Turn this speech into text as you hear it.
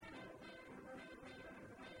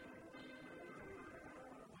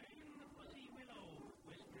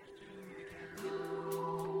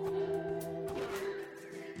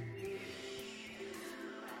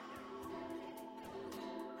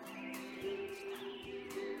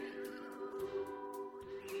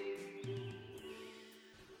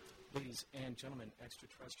Ladies and gentlemen,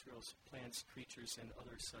 extraterrestrials, plants, creatures, and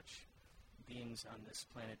other such beings on this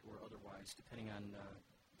planet or otherwise, depending on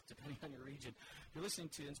your region. You're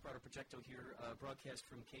listening to Inspirato Projecto here, broadcast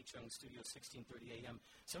from K-Chung Studio, 1630 a.m.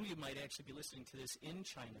 Some of you might actually be listening to this in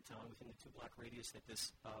Chinatown, within the 2-block radius that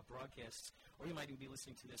this broadcasts, or you might even be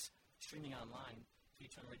listening to this streaming online,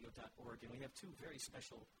 kchunradio.org. And we have two very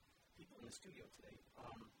special people in the studio today.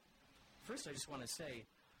 First, I just want to say,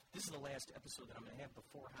 this is the last episode that I'm going to have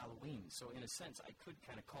before Halloween. So in a sense, I could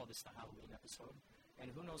kind of call this the Halloween episode.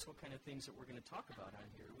 And who knows what kind of things that we're going to talk about on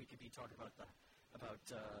here. We could be talking about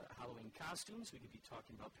Halloween costumes. We could be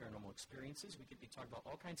talking about paranormal experiences. We could be talking about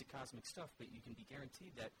all kinds of cosmic stuff. But you can be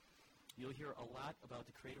guaranteed that you'll hear a lot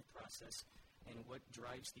about the creative process and what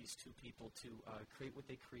drives these two people to create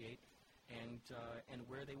what they create and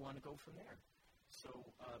where they want to go from there. So,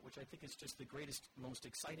 which I think is just the greatest, most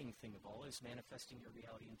exciting thing of all, is manifesting your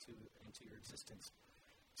reality into your existence.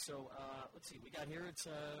 So, let's see, we got here, it's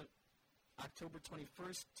October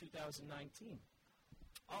 21st, 2019.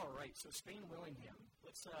 All right, so Spain Willingham,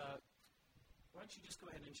 let's, why don't you just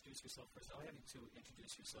go ahead and introduce yourself first. I'll have you two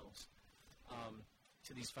introduce yourselves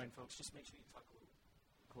to these fine folks. Just make sure you talk a little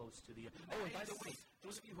close to the, oh, and by the way,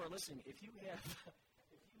 those of you who are listening, if you have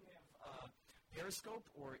Periscope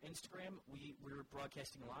or Instagram, we're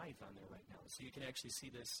broadcasting live on there right now. So you can actually see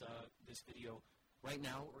this video right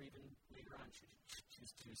now or even later on should you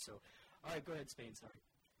choose to do so. All right, go ahead, Spain, sorry.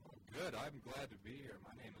 Well, good. I'm glad to be here.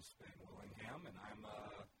 My name is Spain Willingham, and I'm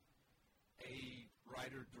a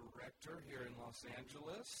writer-director here in Los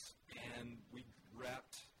Angeles. And we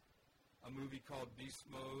wrapped a movie called Beast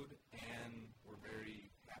Mode, and we're very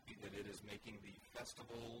happy that it is making the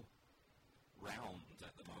festival rounds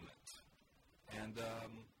at the moment. And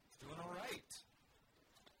it's doing all right.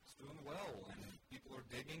 It's doing well, and people are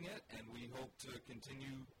digging it, and we hope to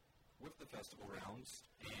continue with the festival rounds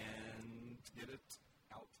and get it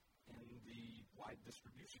out in the wide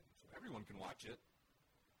distribution so everyone can watch it.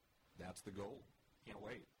 That's the goal. Can't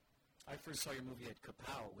wait. I first saw your movie at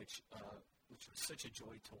Kapow, which was such a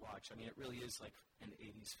joy to watch. I mean, it really is like an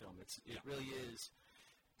 80s film. It really is.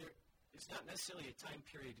 It's not necessarily a time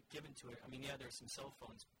period given to it. I mean, yeah, there's some cell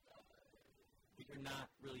phones, but you're not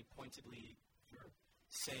really pointedly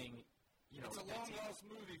saying, you know. It's a long-lost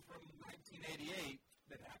movie from 1988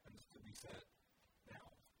 that happens to be set now.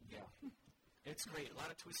 Yeah. It's great. A lot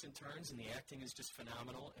of twists and turns, and the acting is just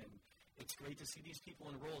phenomenal, and it's great to see these people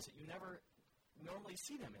in roles that you never normally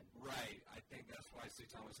see them in. Right. I think that's why C.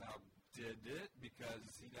 Thomas Howell did it, because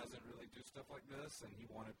he doesn't really do stuff like this, and he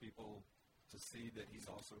wanted people to see that he's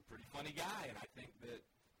also a pretty funny guy, and I think that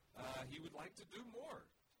he would like to do more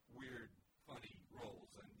weird, funny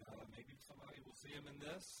roles, and maybe somebody will see him in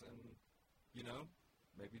this, and, you know,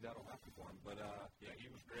 maybe that'll happen for him. But, yeah,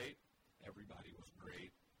 he was great. Everybody was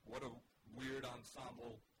great. What a weird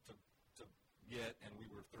ensemble to get, and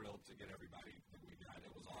we were thrilled to get everybody that we got.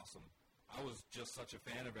 It was awesome. I was just such a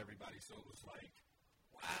fan of everybody, so it was like,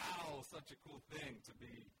 wow, such a cool thing to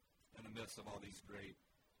be in the midst of all these great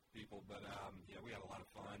people. But, yeah, we had a lot of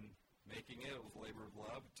fun making it. It was a labor of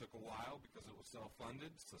love. It took a while because it was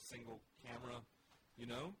self-funded. It's a single camera, you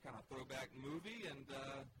know, kind of throwback movie, and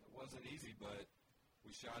it wasn't easy, but we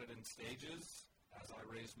shot it in stages as I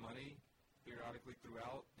raised money periodically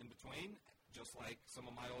throughout in between, just like some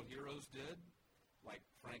of my old heroes did, like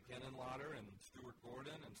Frank Henenlotter and Stuart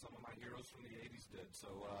Gordon and some of my heroes from the 80s did. So,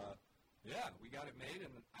 yeah, we got it made,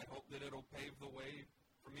 and I hope that it'll pave the way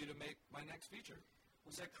for me to make my next feature.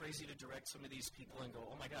 Was that crazy to direct some of these people and go,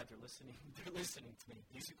 oh, my God, they're listening to me.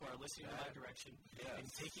 These people are listening to my direction and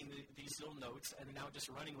taking these little notes and now just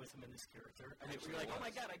running with them in this character. And you're like, oh, my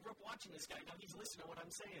God, I grew up watching this guy. Now he's listening to what I'm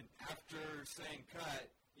saying. After saying cut,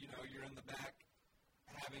 you know, you're in the back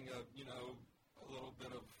having a little bit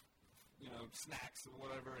of, snacks or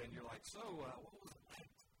whatever, and you're like, so what was it like,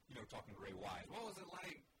 talking to Ray Wise? What was it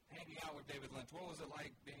like hanging out with David Lynch? What was it like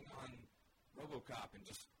being on RoboCop? And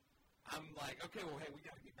just, I'm like, okay, well, hey, we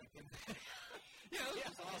got to get back in there.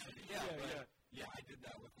 This was awesome. Yeah, I did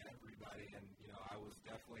that with everybody, and, I was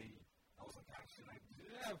like, gosh,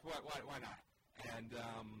 why not? And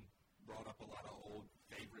brought up a lot of old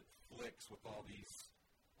favorite flicks with all these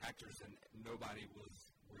actors, and nobody was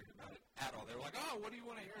worried about it at all. They were like, oh, what do you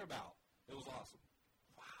want to hear about? It was awesome.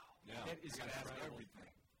 Wow. Yeah. That is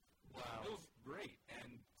everything. Wow. It was great.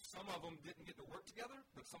 And some of them didn't get to work together,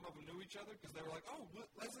 but some of them knew each other because they were like, oh,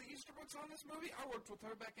 Leslie Easterbrook's on this movie? I worked with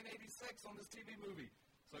her back in 86 on this TV movie.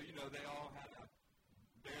 So, they all had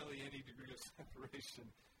barely any degree of separation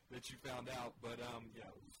that you found out. But, yeah,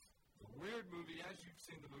 it was a weird movie. As you've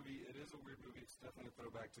seen the movie, it is a weird movie. It's definitely a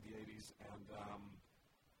throwback to the 80s. And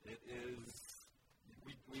it is,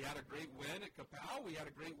 we had a great win at Kapow. We had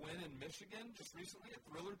a great win in Michigan just recently at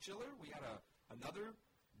Thriller Chiller. We had another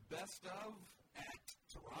best of at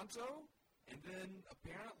Toronto. And then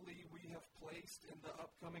apparently we have placed in the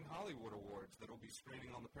upcoming Hollywood Awards that will be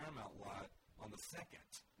screening on the Paramount lot on the 2nd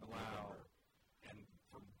of November. And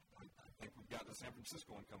I think we've got the San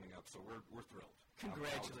Francisco one coming up, so we're thrilled.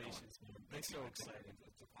 Congratulations, man. That's so exciting.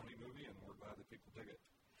 It's a funny movie, and we're glad that people dig it.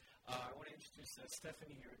 I want to introduce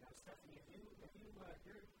Stephanie here. Now, Stephanie,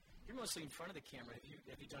 you're mostly in front of the camera.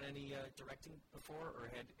 Have you done any directing before, or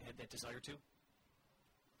had that desire to?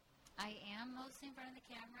 I am mostly in front of the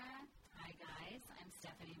camera. Hi, guys. I'm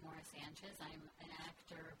Stephanie Morris Sanchez. I'm an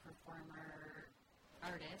actor, performer,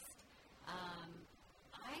 artist.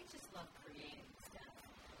 I just love creating stuff.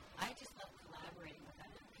 I just love collaborating with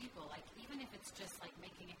other people. Like, even if it's just, like,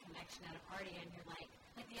 making a connection at a party and you're like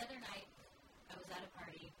the other night, I was at a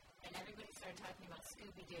party and everybody started talking about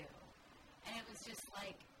Scooby-Doo. And it was just,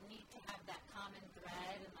 like, neat to have that common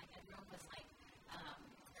thread, and, like, everyone was, like,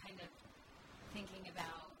 kind of thinking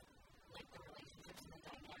about, like, the relationships and the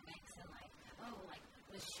dynamics, and, like, oh, like,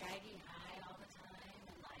 was Shaggy high all the time?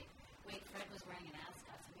 And, like, wait, Fred was wearing an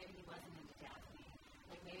ascot, so maybe he wasn't into Daphne.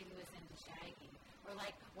 Like, maybe he was into Shaggy. Or,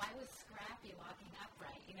 like, why was Scrappy walking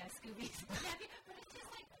upright? You know, Scooby's Scrappy. But it's just,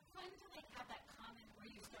 like, fun to, like, have that common where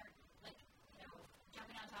you start, like, you know,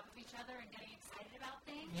 jumping on top of each other and getting excited about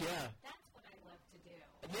things. Yeah. That's what I love to do.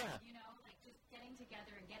 Yeah. You know, like, just getting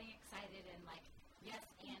together and getting excited and, like,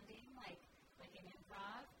 yes-anding, like in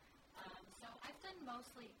improv. So I've done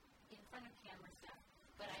mostly in front of camera stuff,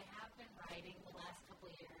 but I have been writing the last couple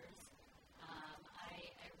of years.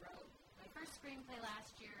 I wrote my first screenplay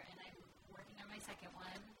last year, and I'm working on my second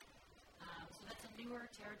one. So that's a newer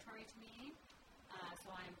territory to me. So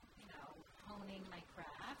I'm, you know, honing my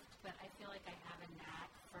craft, but I feel like I have a knack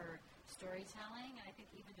for storytelling, and I think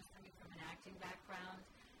even just coming from an acting background,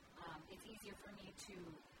 it's easier for me to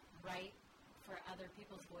write for other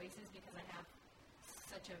people's voices because I have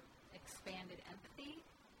such a expanded empathy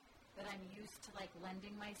that I'm used to, like,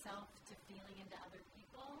 lending myself to feeling into other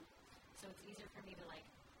people. So it's easier for me to, like,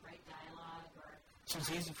 write dialogue or... So it's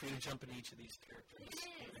easy for you to jump into each of these characters. It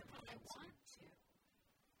is, because I want to.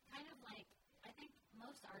 Kind of like, I think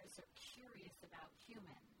most artists are curious about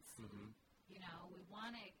humans. Mm-hmm. You know, we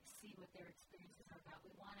want to see what their experiences are about.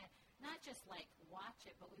 We want to not just, like, watch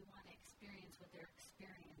it, but we want to experience what they're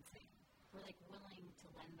experiencing. We're, like, willing to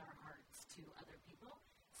lend our hearts to other people.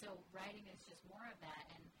 So writing is just more of that.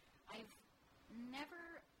 And I've never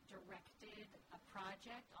directed a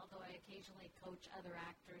project, although I occasionally coach other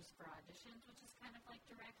actors for auditions, which is kind of like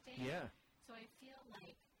directing. Yeah. So I feel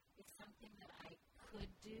like it's something that I could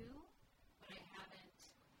do, but I haven't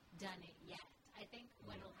done it yet. I think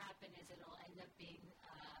what will happen is it'll end up being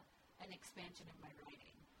an expansion of my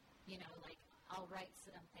writing. You know, like, I'll write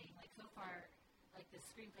something, like, so far, like, the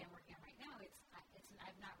screenplay I'm working on right now,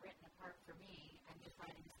 I've not written a part for me. I'm just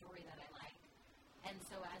writing a story that I like. And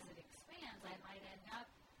so as it expands, I might end up,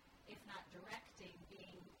 if not directing,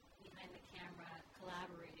 being behind the camera,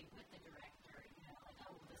 collaborating with the director, you know, like,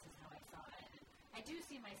 oh, this is how I saw it. And I do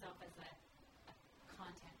see myself as a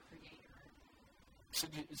content creator. So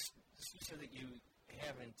you said that you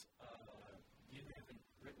haven't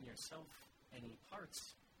written yourself any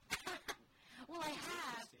parts. Well, I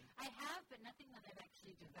have, but nothing that I've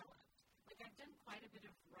actually developed. Like, I've done quite a bit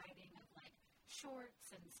of writing of, like,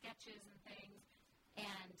 shorts and sketches and things.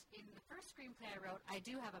 And in the first screenplay I wrote, I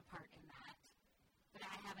do have a part in that, but it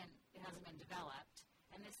hasn't been developed.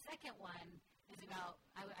 And the second one is about,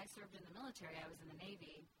 I served in the military. I was in the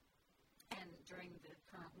Navy, and during the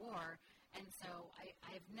current war, and so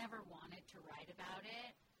I've never wanted to write about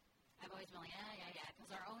it. I've always been like, yeah,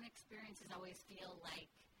 because our own experiences always feel like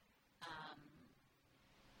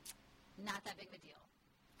not that big of a deal,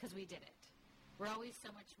 because we did it. We're always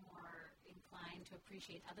so much more inclined to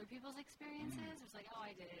appreciate other people's experiences. It's like, oh,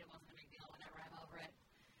 I did it. It wasn't a big deal. Whatever. I'm over it.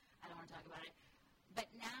 I don't want to talk about it. But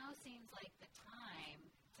now seems like the time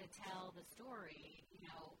to tell the story, you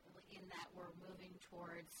know, in that we're moving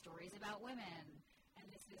towards stories about women. And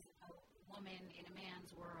this is a woman in a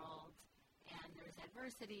man's world. And there's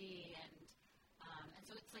adversity. And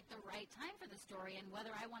so it's like the right time for the story. And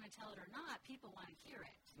whether I want to tell it or not, people want to hear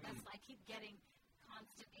it. That's, I keep getting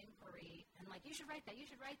constant inquiry and like, you should write that, you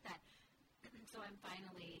should write that. So I'm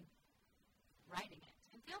finally writing it.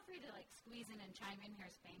 And feel free to like squeeze in and chime in here,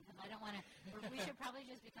 Spain, because I don't want to, we should probably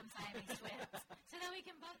just become Siamese twins so that we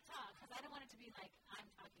can both talk, because I don't want it to be like I'm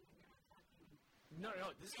talking and you're not talking. No,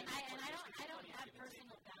 this and I don't have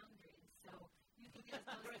personal boundaries, so you can get as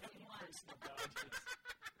close as you want.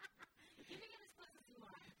 You can get as close as you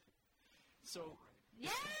want. So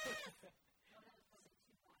yes!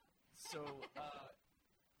 So,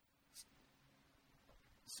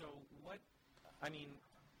 so what? I mean,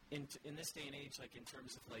 in this day and age, like in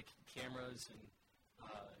terms of like cameras and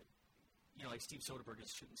like Steve Soderbergh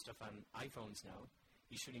is shooting stuff on iPhones now.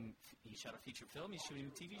 He shot a feature film. He's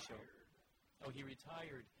shooting a TV show. Oh, he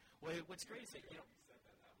retired. Well, what's great is that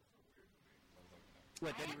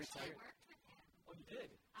What? Then he retired. I worked with him. Oh, you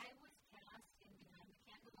did. I was cast in Behind the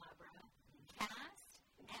Candelabra, cast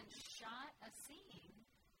and shot a scene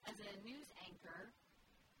as a news anchor,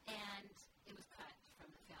 and it was cut from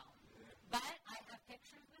the film. But I have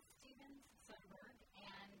pictures with Steven Soderbergh,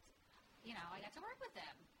 and I got to work with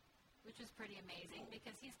him, which was pretty amazing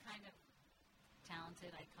because he's kind of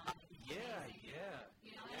talented, iconic. Yeah, amazing.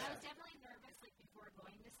 yeah. And I was definitely nervous before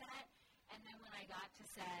going to set, and then when I got to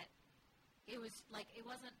set, it was it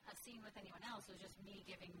wasn't a scene with anyone else. It was just me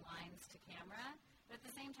giving lines to camera. But at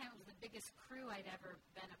the same time, it was the biggest crew I'd ever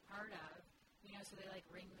been a part of. So they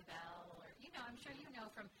ring the bell, or I'm sure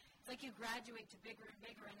from. It's like you graduate to bigger and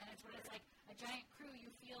bigger, and then it's when it's like a giant crew. You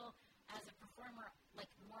feel as a performer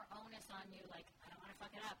more onus on you. I don't want to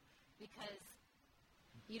fuck it up because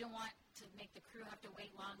you don't want to make the crew have to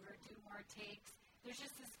wait longer, do more takes. There's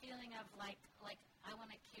just this feeling of I want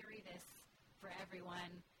to carry this for everyone.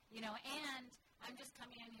 And I'm just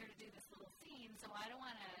coming in here to do this little scene, so I don't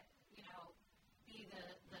want to, be the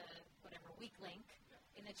whatever weak link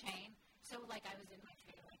in the chain. So I was in my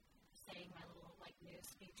trailer saying my little news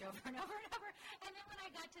speech over and over and over. And then when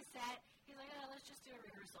I got to set, he's like, "Oh, let's just do a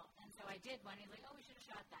rehearsal." And so I did one. He's like, "Oh, we should have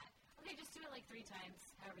shot that." Okay, just do it 3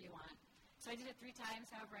 times, however you want. So I did it 3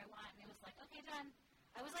 times, however I want, and it was okay, done.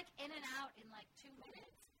 I was in and out in 2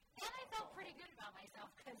 minutes, and I felt pretty good about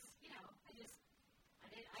myself because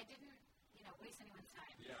I didn't waste anyone's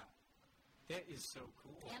time. Yeah. That is so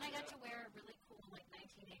cool. And I got to wear a really cool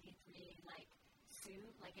 1983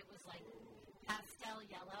 suit. It was pastel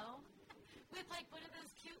yellow with one of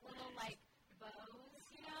those cute little bows,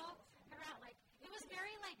 around. It was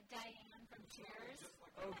very Diane from Cheers.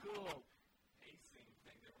 Oh, cool. Pacing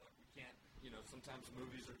thing. They were we can't. Sometimes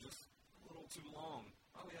movies are just a little too long.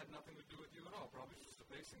 Probably had nothing to do with you at all. Probably just a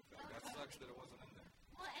pacing thing. That sucks that it wasn't in there.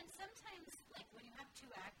 Well, and sometimes when you have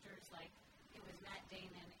 2 actors it was Matt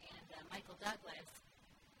Damon and Michael Douglas,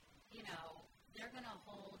 they're going to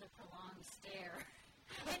hold a prolonged stare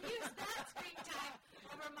and use that screen time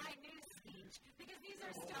over my news speech because these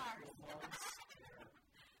are stars.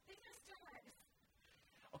 These are stars.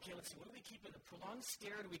 Okay, let's see. What do we keep in the prolonged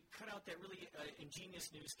stare? Do we cut out that really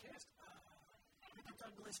ingenious newscast? Michael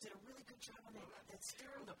Douglas did a really good job on that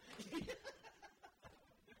stare, though.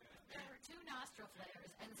 There were 2 nostril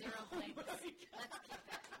flares and 0 blinks. Let's keep it.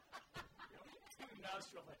 2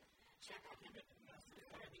 nostril flares. Check out the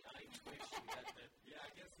eye twitch. Yeah,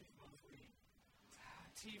 I guess he's mostly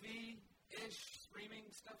TV-ish streaming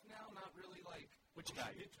stuff now. Not really which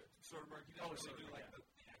guy? Soderbergh. He doesn't really do yeah. the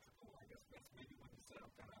theatrical. I guess that's maybe when he said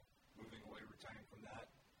I'm kind of moving away, retiring from that.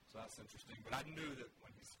 So that's interesting. But I knew that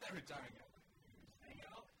when he said retiring, I was hang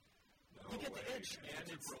out. No you get way. the itch, man.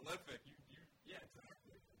 It's prolific. Yeah,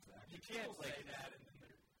 exactly. You can't say that, and then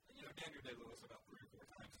Daniel Day-Lewis about 3 or 4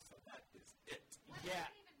 times. So that is it. What does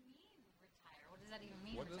that even mean, retire? What does that even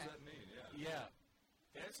mean, What retire? does that mean? Yeah.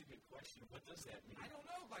 That's a good question. What does that mean? I don't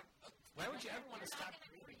know. Why would you ever want to You're stop not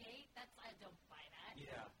going to create? I don't buy that.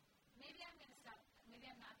 Yeah. Maybe I'm going to stop. Maybe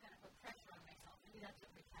I'm not going to put pressure on myself. Maybe that's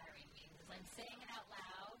what retiring means. Is I'm saying it out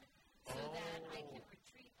loud so that I can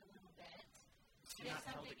retreat a little bit. So you're not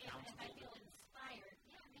held if accountable. I feel inspired,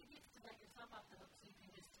 maybe it's to let yourself off the hook so you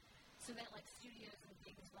can just so that studios and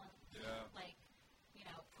things won't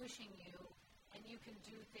pushing you, and you can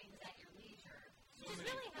do things at your leisure. Which is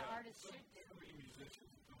really how artists should do. So many musicians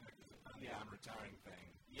and filmmakers have done the retiring thing.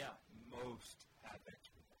 Yeah. Most had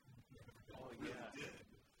extra. Oh, really yeah. did.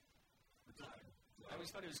 Retired. I always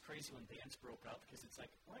thought it was crazy when bands broke up because it's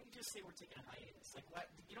why don't you just say we're taking a hiatus? Why,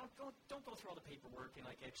 you don't go through all the paperwork and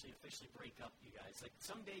actually officially break up, you guys.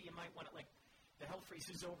 Someday you might want to the Hell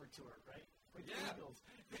Freezes Over tour, right? With the Eagles.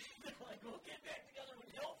 They're we'll get back together when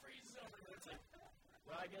Hell Freezes Over. And it's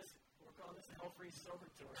well, I guess we're calling this the Hell Freezes Over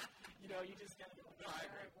tour. You just gotta go. No, I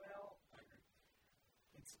agree. Well, I agree.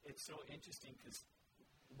 It's so interesting because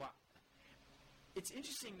it's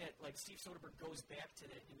interesting that Steve Soderbergh goes back to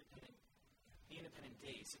the independent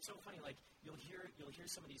days. It's so funny. You'll hear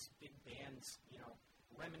some of these big bands,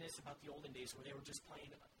 reminisce about the olden days where they were just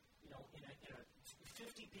playing, in a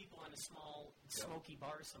 50 people on a small smoky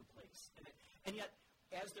bar someplace, and yet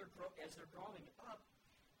as they're growing up,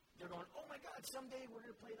 they're going, oh my God, someday we're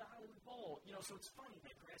going to play the Hollywood Bowl. So it's funny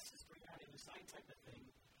that grass is greener on the other side type of thing.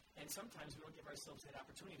 And sometimes we don't give ourselves that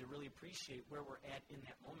opportunity to really appreciate where we're at in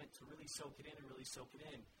that moment, to really soak it in and really soak it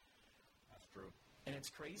in. true. And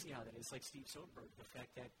it's crazy how that is. Like Steve Soderbergh, the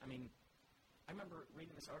fact that, I mean, I remember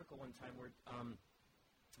reading this article one time where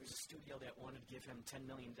there's a studio that wanted to give him $10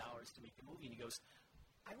 million to make a movie, and he goes,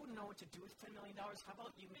 I wouldn't know what to do with $10 million. How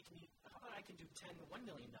about I can do 10 $1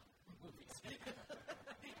 million movies?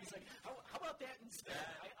 He's like, how about that instead?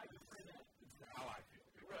 I prefer that. That's how I feel.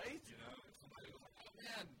 Right? You know, if somebody was like, oh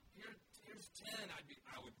man, here's 10, that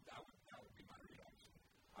would be my reaction.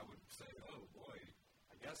 I would say, oh boy,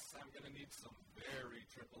 I guess I'm going to need some very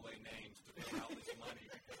AAA names to pay all this money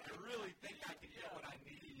because I really think I can get what I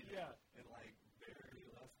need. Yeah. And like very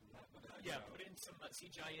less than that. But put in some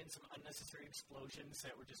CGI in some unnecessary explosions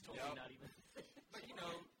that were just totally not even. But you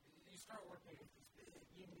know, you start working with these big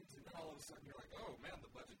unions, and then all of a sudden you're like, oh man, the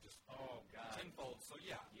budget just tenfold. So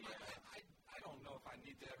yeah. I don't know if I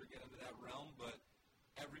need to ever get into that realm, but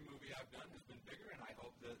every movie I've done has been bigger, and I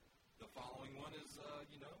hope that the following one is,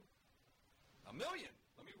 $1 million.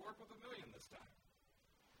 Let me work with $1 million this time.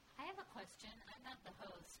 I have a question. I'm not the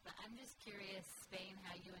host, but I'm just curious, Spain,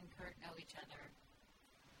 how you and Kurt know each other.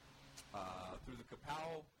 Through the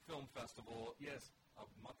Kapow Film Festival. Yes. A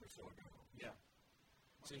month or so ago. Yeah.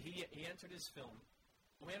 So he entered his film.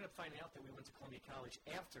 We ended up finding out that we went to Columbia College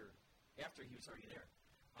after he was already there.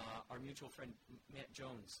 Our mutual friend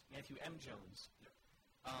Matthew M. Jones.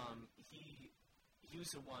 He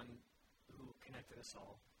was the one who connected us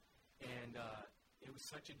all, and it was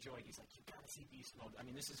such a joy. He's like, you got to see Beast Mode. I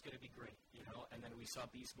mean, this is going to be great, you know. And then we saw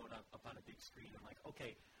Beast Mode up on a big screen. I'm like,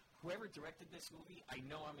 okay, whoever directed this movie, I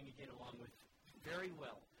know I'm going to get along with very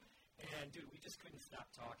well. And dude, we just couldn't stop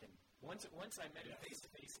talking. Once I met him face to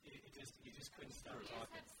face, you just couldn't stop talking. You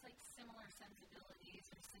guys have like similar sensibilities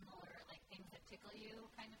or similar like things that tickle you,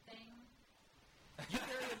 kind of thing. You're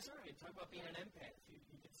very observant. Talk about being an empath.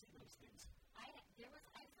 You can see those things. I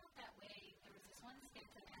felt that way. There was this one sketch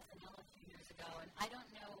on SNL a few years ago, and I don't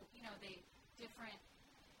know, different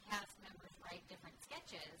cast members write different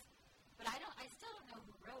sketches, but I still don't know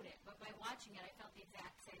who wrote it. But by watching it, I felt the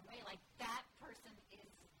exact same way. Like that person is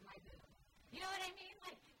my boo. You know what I mean?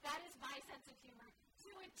 Like that is my sense of humor to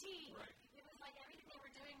a T. Right. It was like everything they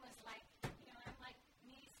were doing was like, I'm like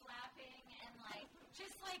me slapping and like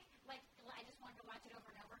just like I just wanted to watch it over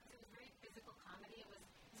and over because it was very physical comedy. It was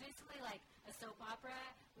basically like a soap opera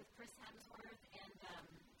with Chris Hemsworth and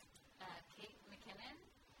Kate McKinnon.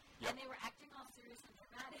 Yep. And they were acting all serious and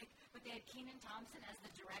dramatic, but they had Kenan Thompson as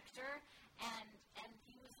the director, and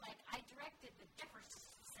he was like, I directed The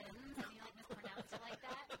Jeffersons, and he like mispronounced it like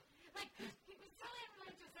that. Like, he was totally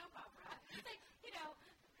unrelated to a soap opera. It's like,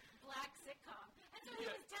 black sitcom. And so he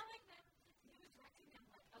was telling them, he was directing them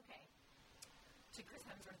like, okay, to Chris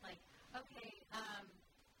Hemsworth, like, okay,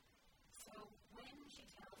 so when she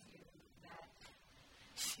tells you that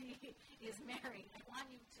she is married, I want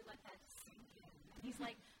you to let that sink in. And he's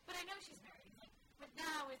like, but I know she's married. He's like, but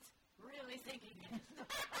now it's really sinking in. And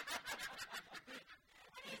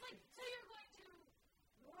he's like, so you're going to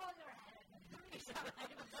roll your head and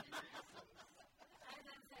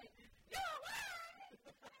then say, you're right!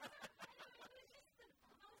 It was just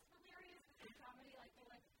the most hilarious comedy. Like,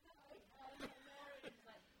 they're like, oh, I'm married.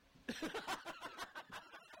 But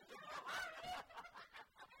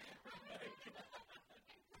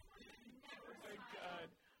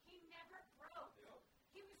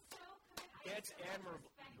That's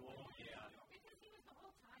admirable. Oh, yeah. Because he was the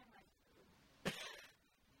whole time like,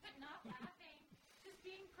 but not laughing, just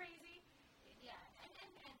being crazy. Yeah, and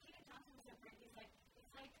Kenan Thompson was so great. He's like,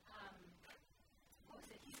 what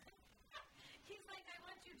was it? He's like, I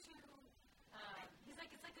want you to. He's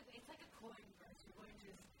like, it's like a coin purse. You're going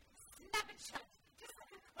to snap it shut, just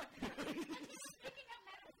like a coin purse. And he's speaking of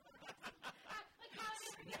metaphors, like how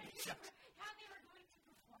they were going to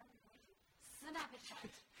perform. You're going to snap it shut.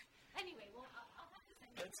 Anyway, well, I'll have to send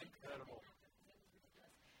you. That's incredible.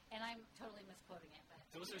 And I'm totally misquoting it, but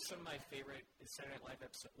those are some of my favorite Saturday Night Live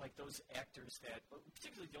episodes. Like those actors that,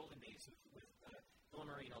 particularly the olden days with Bill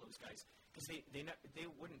Murray and all those guys, because they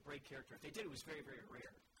wouldn't break character. If they did, it was very, very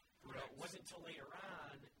rare. Right. It wasn't until later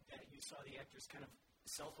on that you saw the actors kind of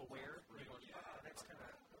self-aware. Right. Going, that's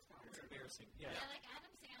embarrassing. Yeah. Yeah, like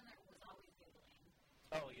Adam Sandler was always giggling.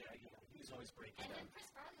 Oh yeah. He was always breaking. And then Chris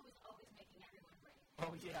Farley was always making everyone break.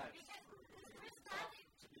 Oh yeah. Because Chris Farley,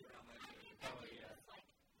 was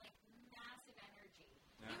like massive energy.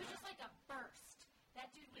 He was just like a burst.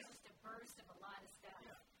 That dude was just a burst of a lot of stuff.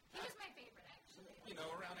 Yeah. He was my favorite, actually.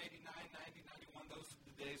 Around 89, 90, 91, those are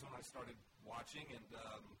the days when I started watching, and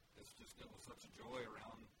it was such a joy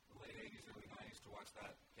around the late 80s, early 90s to watch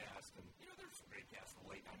that cast. And, there's some great casts in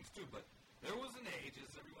the late 90s too, but there was an age,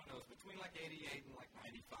 as everyone knows, between like 88 and like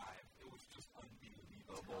 95, it was just unbelievable.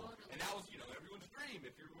 Totally. And that was, everyone's dream.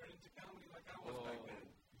 If you were into comedy like was back then.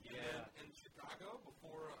 Yeah. And then in Chicago,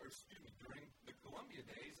 during the Columbia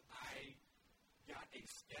days, I got a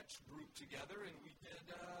sketch group together, and we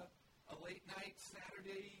did a late-night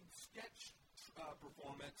Saturday sketch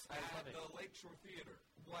performance at the Lakeshore Theater.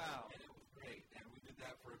 Wow. And it was great. And we did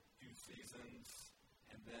that for a few seasons,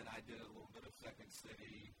 and then I did a little bit of Second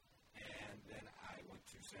City, and then I went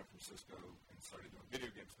to San Francisco and started doing video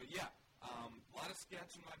games. But yeah, a lot of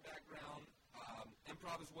sketch in my background,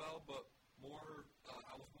 improv as well, but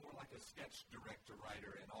I was more like a sketch director,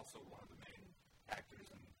 writer, and also one of the main actors.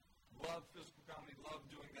 And loved physical comedy, loved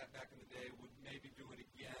doing that back in the day. Would maybe do it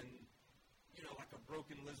again, like a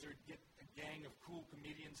Broken Lizard, get a gang of cool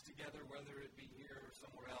comedians together, whether it be here or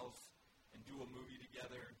somewhere else, and do a movie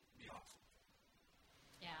together. Be awesome.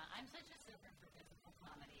 Yeah, I'm such a sucker for physical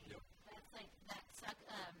comedy. Yep. That's like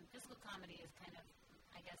physical comedy is kind of,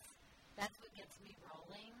 I guess, that's what gets me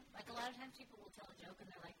rolling. Like a lot of times people will tell a joke and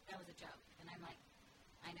they're like, that was a joke. And I'm like,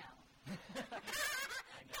 I know.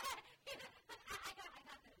 I got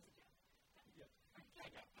that it was a joke. Yep.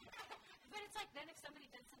 But it's like then if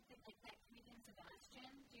somebody did something like that comedian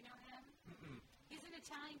Sebastian, do you know him? Mm-mm. He's an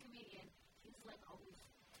Italian comedian. He's like always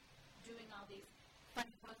doing all these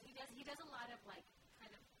funny poses. He does a lot of like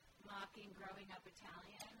kind of mocking growing up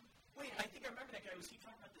Italian. Wait, I think I remember that guy. Was he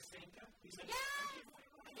talking about the Stanka? He's like, He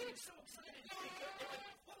was so excited. Yes.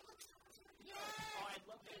 Oh, I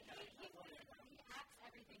love that guy. He acts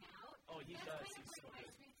everything out. Oh, he That's does. kind He's of so my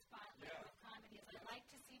good. sweet spot with comedy. Is I like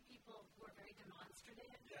to see people who are very demonstrative.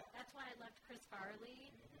 Yeah. That's why I loved Chris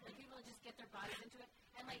Farley. Like people who just get their bodies into it.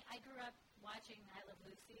 And like I grew up watching I Love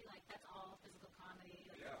Lucy. Like that's all physical comedy.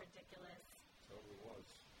 Like Yeah. ridiculous. Totally was.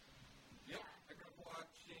 Yep. Yeah. I grew up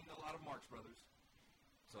watching a lot of Marx Brothers.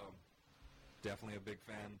 So, definitely a big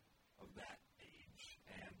fan of that age.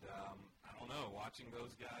 And, I don't know, watching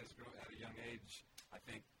those guys grow at a young age, I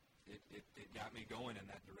think it got me going in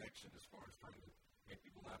that direction as far as trying to make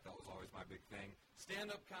people laugh. That was always my big thing.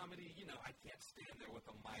 Stand-up comedy, I can't stand there with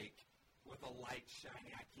a mic, with a light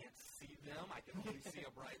shining. I can't see them. I can only see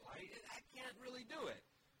a bright light. And I can't really do it.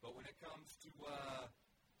 But when it comes to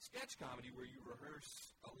sketch comedy, where you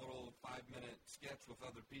rehearse a little 5-minute sketch with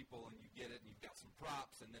other people and you get it and you've got some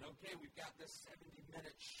props, and then, okay, we've got this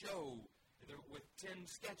 70-minute show with 10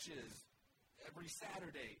 sketches every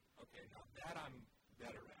Saturday. Okay, now that I'm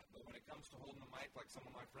better at. But when it comes to holding the mic like some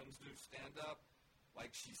of my friends do, stand-up, like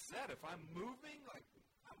she said, if I'm moving, like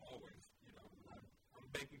I'm always, I'm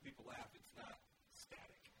making people laugh. It's not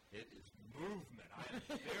static. It is movement. I am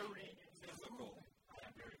very physical. I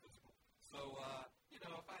am very physical. So,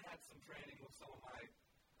 if I had some training with some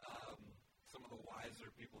of the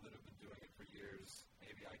wiser people that have been doing it for years,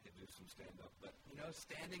 maybe I could do some stand-up. But,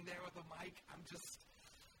 standing there with a mic,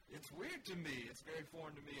 it's weird to me. It's very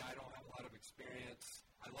foreign to me. I don't have a lot of experience.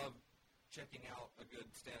 I love checking out a good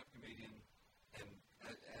stand-up comedian. And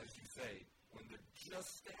as you say, when they're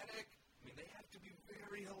just static, they have to be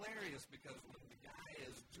very hilarious, because when the guy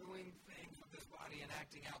is doing things with his body and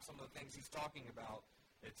acting out some of the things he's talking about,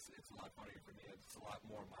 it's a lot funnier for me. It's a lot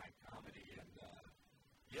more my comedy. And,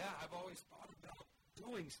 I've always thought about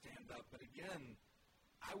doing stand-up, but again,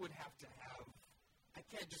 I would have to I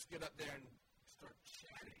can't just get up there and start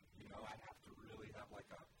chatting, I have to really have like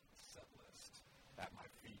a set list at my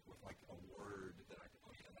feet with like a word that I can,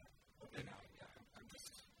 I'm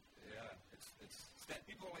just, it's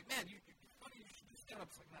people are like, man, you're funny, you should do stand-up.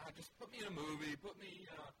 It's like, nah, just put me in a movie,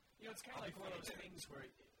 it's kind of like one of those things where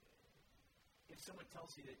if someone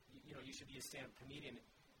tells you that, you should be a stand-up comedian,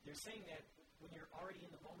 they're saying that when you're already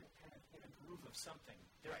in the moment, kind of in a groove of something.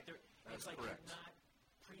 It's like correct. You're not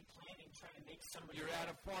pre-planning, trying to make somebody You're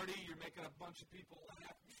laugh. at a party, you're making a bunch of people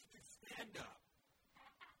laugh, you should do stand-up.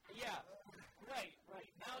 Yeah, right.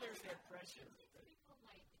 Now there's that pressure. People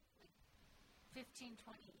like 15,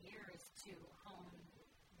 20 years to hone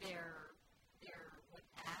their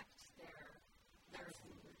act,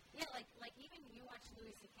 like even you watch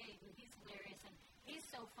Louis C.K., who he's hilarious, and he's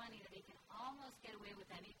so funny that he can almost get away with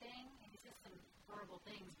anything, and he says some horrible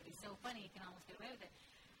things, but he's so funny he can almost get away with it.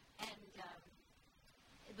 And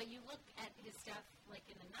but you look at his stuff like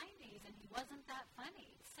in the 90s, and he wasn't that funny.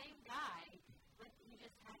 Same guy, but he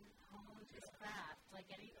just hadn't honed his craft, like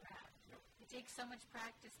any craft. Yep. It takes so much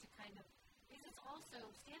practice to kind of, because it's also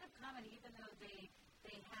stand-up comedy, even though they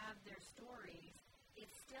have their stories,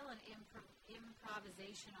 it's still an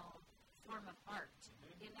improvisational form of art.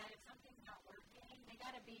 Mm-hmm. In that if something's not working, they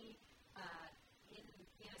got to be in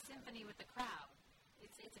a symphony with the crowd.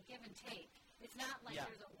 It's a give and take. It's not like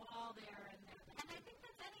there's a wall there and I think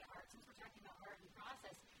that's any art, since we're talking about art and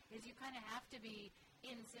process, is you kind of have to be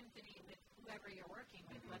in symphony with whoever you're working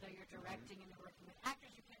with, whether you're directing and you're working with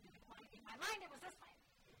actors. You can't do it. In my mind, it was this way.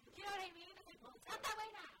 You know what I mean? It's like, well, it's not that way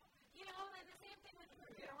now. You know, and the same thing with who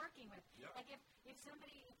you're working with. Yep. Like if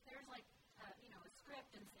somebody, if there's like, a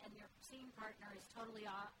script and your scene partner is totally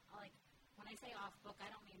off, like when I say off book, I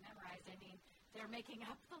don't mean memorized. I mean they're making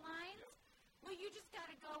up the lines. Yep. Well, you just got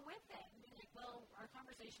to go with it. And be like, well, our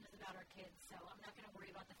conversation is about our kids, so I'm not going to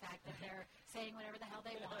worry about the fact that they're saying whatever the hell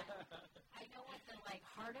they want. I know what the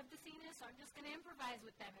heart of the scene is, so I'm just going to improvise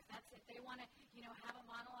with them. If they want to, have a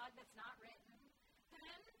monologue that's not written,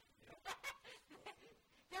 then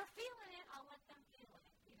they're feeling it. I'll let them feel it.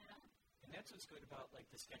 And that's what's good about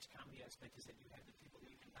the sketch comedy aspect is that you have the people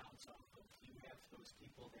that you can bounce off of. You have those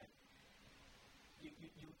people that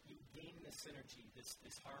you gain this synergy,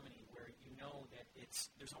 this harmony where you know that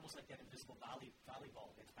there's almost like that invisible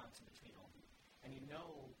volleyball that's bouncing between all of you. And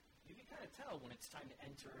you can kind of tell when it's time to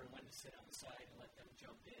enter and when to sit on the side and let them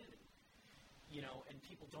jump in. And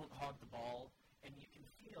people don't hog the ball. And you can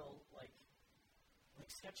feel like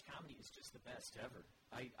sketch comedy is just the best ever.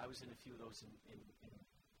 I was in a few of those in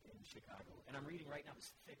Chicago. And I'm reading right now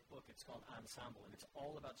this thick book. It's called Ensemble, and it's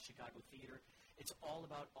all about the Chicago theater. It's all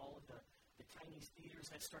about all of the Chinese theaters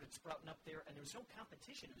that started sprouting up there, and there was no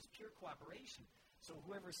competition. It was pure cooperation. So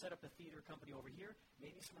whoever set up a theater company over here,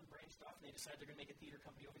 maybe someone branched off and they decided they're going to make a theater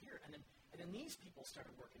company over here. And then these people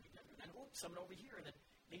started working together. And then, someone over here. And then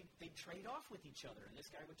they'd trade off with each other. And this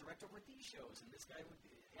guy would direct over at these shows, and this guy would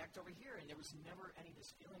act over here. And there was never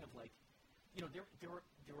this feeling of they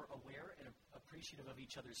were aware and appreciative of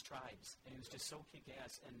each other's tribes. And it was just so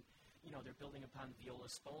kick-ass. And, they're building upon Viola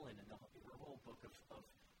Spolin and the whole book of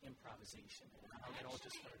improvisation. And how it all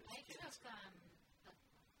just started as kids. I took a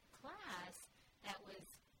class that was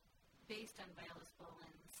based on Viola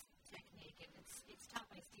Spolin's technique, and it's taught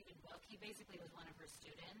by Stephen Book. He basically was one of her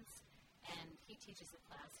students, and he teaches a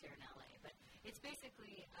class here in LA. But it's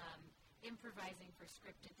basically improvising for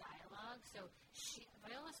scripted dialogue. So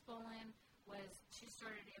Viola Spolin she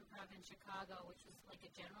started improv in Chicago, which was like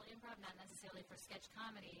a general improv, not necessarily for sketch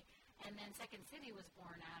comedy. And then Second City was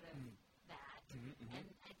born out of that. And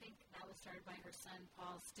I think that was started by her son,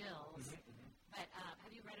 Paul Stills. But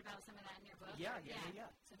have you read about some of that in your book? Yeah.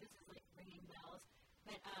 So this is like ringing bells.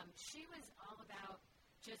 But she was all about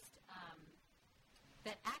just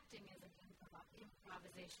that acting is an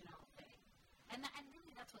improvisational thing. And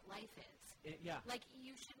really that's what life is. Like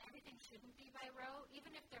everything shouldn't be by rote.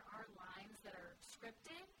 Even if there are lines that are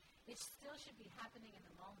scripted, it still should be happening in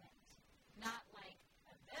the moment. Not like,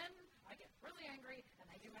 and then I get really angry and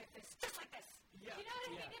I do my fist just like this. Yeah. You know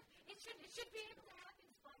what I mean? It should be able to happen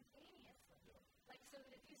spontaneously. Like so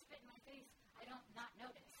that if you spit in my face, I don't not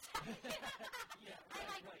notice. Yeah, I'm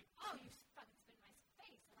like, right. oh, you fucking spit in my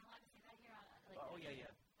face. And I'm allowed to say that here.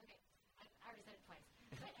 Yeah. Okay, I already said it twice.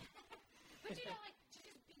 But to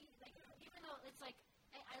just be like, even though it's like,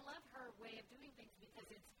 I love her way of doing things because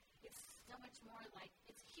it's so much more like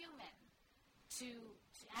it's human. To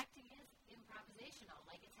acting is improvisational,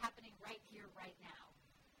 like it's happening right here, right now.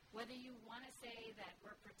 Whether you want to say that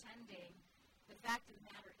we're pretending, the fact of the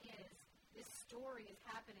matter is, this story is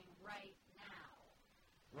happening right now.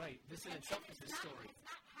 Right. This in itself is the story. It's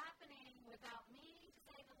not happening without me to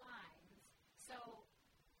say the lines. So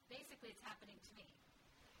basically, it's happening to me.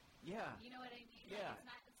 Yeah. You know what I mean? Yeah.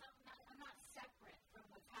 Like I'm not separate from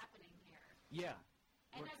what's happening here. Yeah.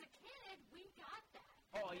 And as a kid, we got that.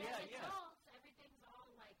 Oh, but yeah, as yeah. adults, everything's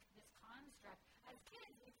all like this construct. As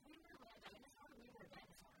kids, if we were a dinosaur, we were a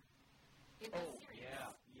dinosaur. It was serious.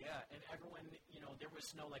 Yeah. And everyone, there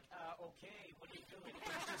was no okay, what are you doing? It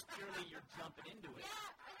was just purely you're jumping into it.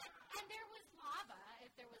 Yeah, and there was lava,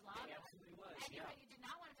 if there was lava. It absolutely was, and you did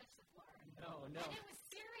not want to touch the floor. No. And it was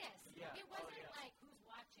serious. Yeah. It wasn't like who's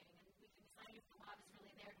watching, and we can decide if the lava's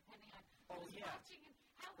really there depending on who's watching and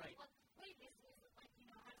how we look. Wait, is like,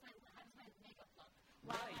 how does my makeup look?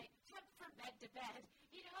 While I jump from bed to bed.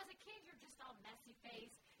 As a kid, you're just all messy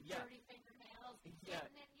face, dirty fingernails, and then,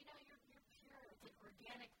 you're pure. It's like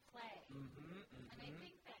organic play. And I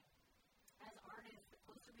think that as artists, the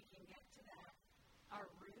closer we can get to that, our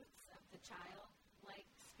roots of the childlike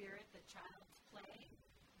spirit, the child's play,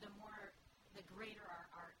 the greater our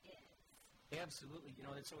art is. Absolutely.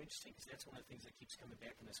 That's so interesting because that's one of the things that keeps coming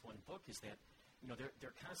back in this one book is that,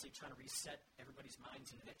 they're constantly trying to reset everybody's minds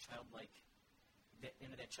into that childlike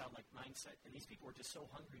mindset. And these people were just so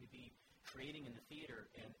hungry to be creating in the theater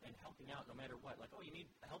and helping out no matter what. Like, oh, you need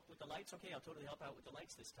help with the lights? Okay, I'll totally help out with the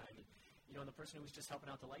lights this time. And the person who was just helping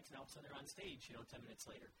out the lights, now all of a sudden they're on stage, 10 minutes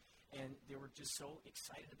later. And they were just so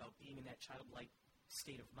excited about being in that childlike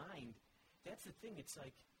state of mind. That's the thing. It's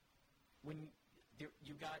like when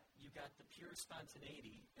you got the pure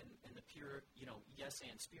spontaneity and the pure, yes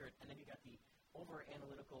and spirit, and then you got the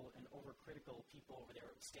over-analytical and over-critical people over there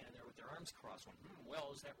standing there with their arms crossed going,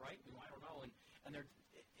 well, is that right? I don't know. And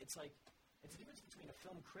it's the difference between a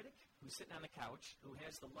film critic who's sitting on the couch, who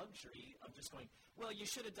has the luxury of just going, well, you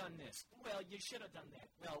should have done this. Well, you should have done that.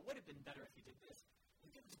 Well, it would have been better if you did this. The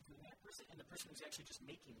difference between that person and the person who's actually just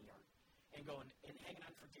making the art and going and hanging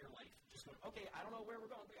on for dear life, just going, okay, I don't know where we're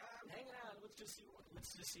going, but I'm hanging on. Let's just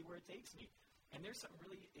see where it takes me. And there's something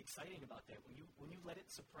really exciting about that when you let it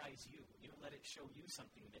surprise you, when you let it show you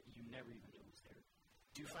something that you never even knew was there.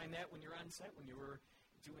 Do you find that when you're on set, when you were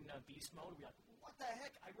doing beast mode, we're like, what the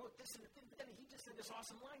heck? I wrote this and then he just said this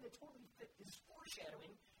awesome line that totally fit his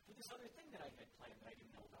foreshadowing for this other thing that I had planned that I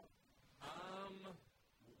didn't know about.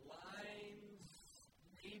 Lines,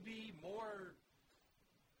 maybe more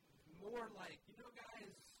like,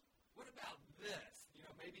 guys, what about this?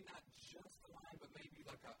 Maybe not just a line, but maybe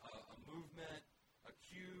like a movement, a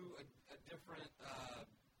cue, a different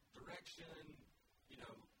direction.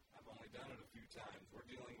 I've only done it a few times. We're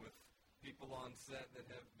dealing with people on set that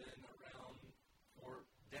have been around for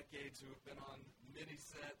decades, who have been on mini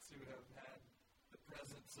sets, who have had the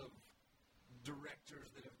presence of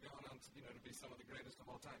directors that have gone on to, to be some of the greatest of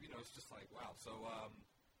all time. It's just like, wow. So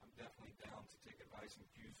I'm definitely down to take advice and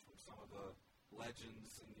cues from some of the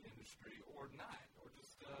legends in the industry, or not, or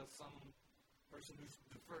just some person who's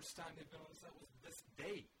the first time they've been on the set was this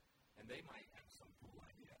day, and they might have some cool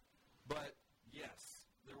idea. But yes,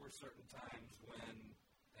 there were certain times when,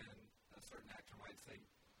 and a certain actor might say,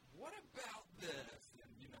 what about this? And,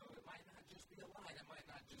 it might not just be a line. It might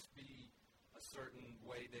not just be a certain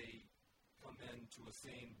way they come into a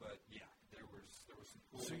scene, but yeah, there was some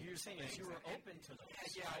cool. So you're saying you were open to those,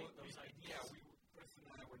 those ideas? Yeah, Chris and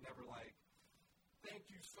I were never like, thank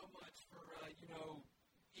you so much for,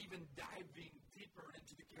 even diving deeper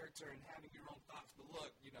into the character and having your own thoughts. But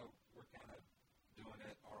look, we're kind of doing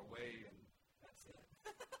it our way, and that's it.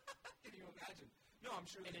 Can you imagine? No, I'm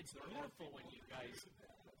sure. And it's beautiful when you guys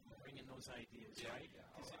bring in those ideas, right? Yeah,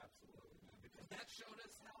 absolutely. Because that showed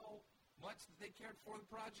us how much that they cared for the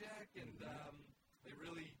project, and they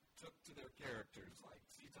really took to their characters. Like,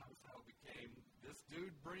 C. Thomas Howell became this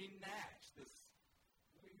dude, Breen Nash, this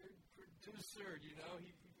weird producer, he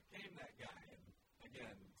became that guy. And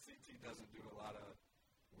again, CT doesn't do a lot of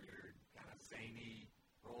weird, kind of zany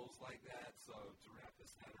roles like that, so to wrap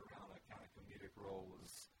his head around a kind of comedic role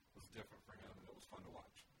was different for him, and it was fun to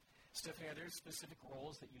watch. Stephanie, are there specific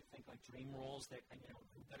roles that you think, like dream roles, that,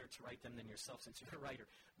 who better to write them than yourself since you're a writer,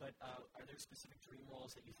 but are there specific dream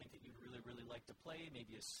roles that you think that you'd really, really like to play?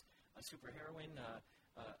 Maybe a superheroine, a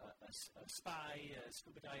spy, a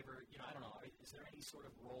scuba diver, I don't know. Is there any sort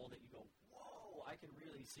of role that you go, whoa, I can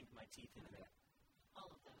really sink my teeth into that? All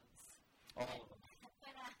of those. All of them.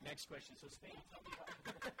 But, next question. So, Spain, tell me about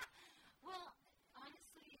Well,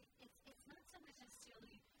 honestly, it's not so much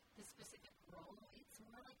necessarily the specific role. It's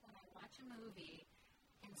more like when I watch a movie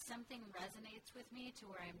and something resonates with me to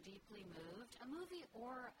where I'm deeply moved, a movie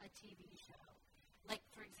or a TV show. Like,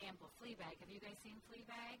 for example, Fleabag. Have you guys seen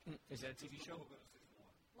Fleabag? Is that a TV show?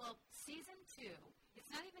 Well, season 2, it's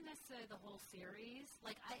not even necessarily the whole series.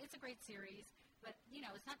 Like, it's a great series, but,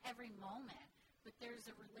 it's not every moment. But there's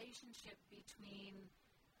a relationship between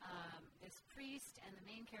this priest and the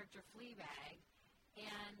main character, Fleabag,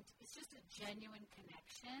 and it's just a genuine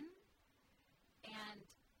connection. And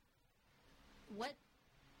what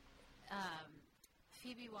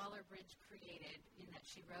Phoebe Waller-Bridge created, in that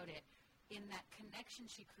she wrote it, in that connection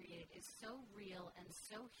she created, is so real and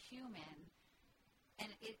so human. And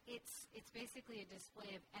it's basically a display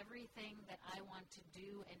of everything that I want to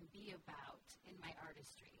do and be about in my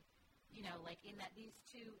artistry. Like in that these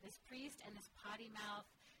two, this priest and this potty mouth,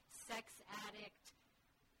 sex addict,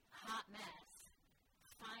 hot mess,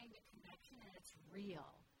 find a connection, and it's real.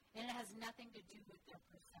 And it has nothing to do with their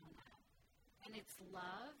persona. And it's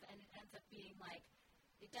love, and it ends up being like,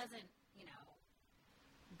 it doesn't,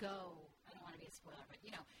 go, I don't want to be a spoiler, but,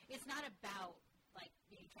 it's not about, like,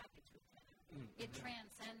 being attracted to each other. It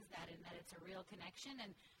transcends that in that it's a real connection,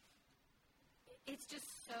 and it's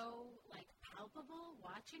just so, like, palpable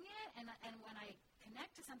watching it, and when I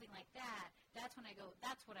connect to something like that, that's when I go,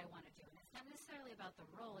 that's what I want to do. And it's not necessarily about the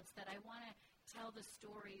role, it's that I want to tell the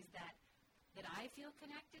stories that I feel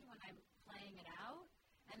connected when I'm playing it out,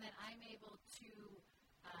 and that I'm able to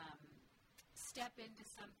step into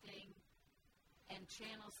something and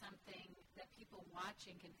channel something that people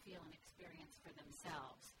watching can feel and experience for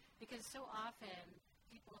themselves. Because so often,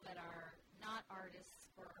 people that are not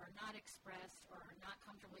artists or are not expressed or are not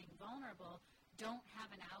comfortable being vulnerable don't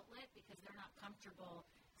have an outlet because they're not comfortable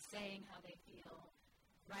saying how they feel,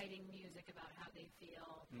 writing music about how they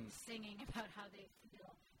feel, singing about how they feel.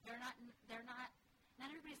 Not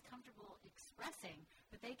everybody's comfortable expressing,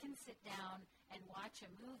 but they can sit down and watch a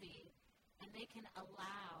movie, and they can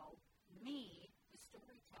allow me, the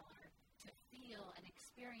storyteller, to feel and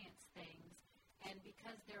experience things, and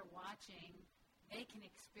because they're watching, they can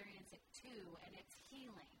experience it too, and it's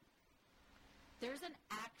healing. There's an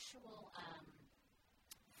actual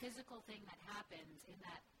physical thing that happens in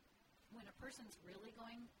that when a person's really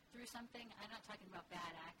going through something, I'm not talking about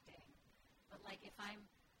bad acting, but like if I'm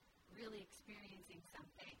really experiencing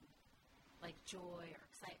something like joy or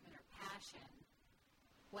excitement or passion,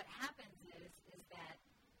 what happens is that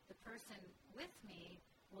the person with me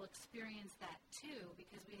will experience that too,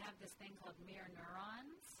 because we have this thing called mirror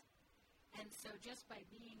neurons. And so just by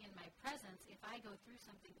being in my presence, if I go through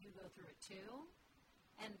something, you go through it too.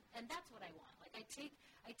 And that's what I want. Like I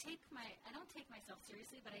don't take myself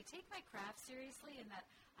seriously, but I take my craft seriously in that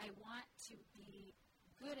I want to be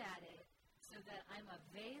good at it so that I'm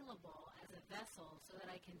available as a vessel so that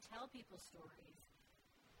I can tell people stories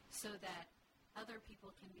so that other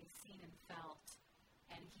people can be seen and felt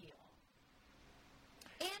and heal.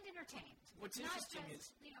 And entertained. What's Not interesting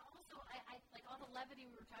just, also, I like all the levity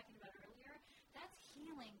we were talking about earlier, that's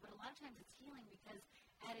healing, but a lot of times it's healing because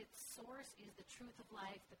at its source is the truth of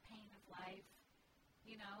life, the pain of life.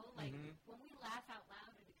 When we laugh out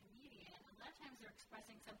loud at a comedian, a lot of times they're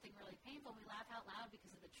expressing something really painful, and we laugh out loud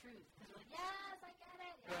because of the truth. Because we're like, yes, I get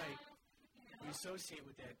it, yes. Right. We associate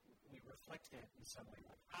with that, we reflect that in some way.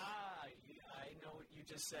 Like, I know what you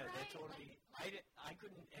just said. Right. That totally, I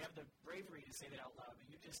couldn't have the bravery to say that out loud, but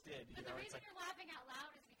you just did. But the reason you're laughing out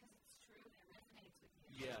loud is because it's true and it resonates with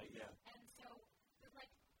you. Yeah. And so,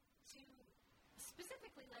 to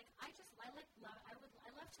specifically, I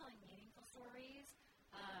love telling meaningful stories.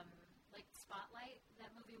 Like Spotlight,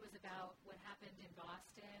 that movie was about what happened in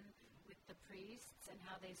Boston with the priests and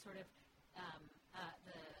how they sort of,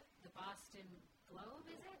 the Boston Globe,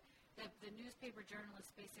 is it? The newspaper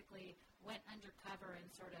journalists basically went undercover and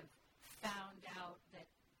sort of found out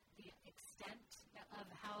that the extent of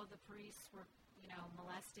how the priests were,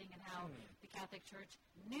 molesting and how the Catholic Church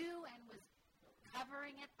knew and was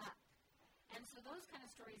covering it up. And so those kind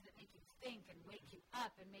of stories that make you think and wake you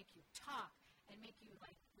up and make you talk and make you,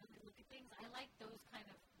 really look at things, I like those kind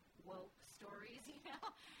of woke stories,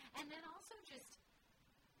 And then also just,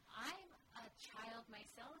 I'm a child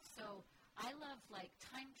myself, so I love,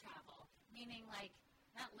 time travel, meaning,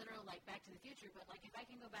 not literal, Back to the Future, but, if I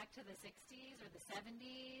can go back to the 60s or the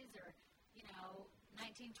 70s or,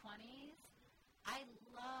 1920s, I'm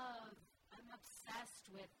obsessed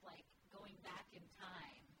with, going back in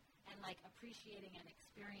time and, appreciating and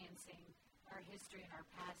experiencing our history and our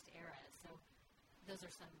past eras. So those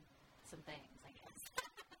are some things, I guess.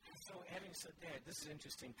 So having said that, this is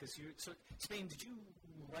interesting because Spain, did you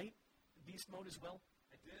write Beast Mode as well?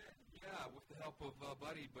 I did, yeah, with the help of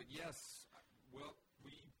Buddy. But yes, I wrote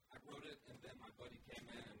it, and then my buddy came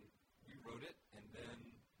in and we wrote it, and then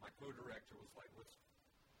my co-director was like, let's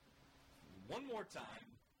one more time,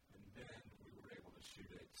 and then we were able to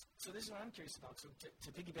shoot it. So this is what I'm curious about. So to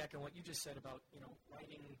piggyback on what you just said about,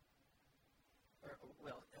 writing,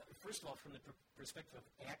 first of all, from the perspective of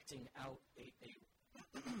acting out a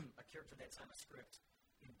character that's on a script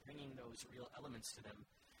and bringing those real elements to them,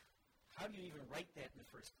 how do you even write that in the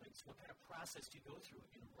first place? What kind of process do you go through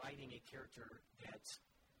in writing a character that,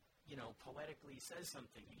 poetically says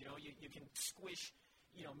something? You can squish,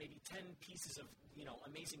 maybe 10 pieces of,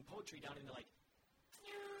 amazing poetry down into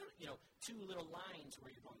 2 little lines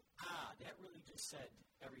where you're going, that really just said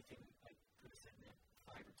everything I could have said in that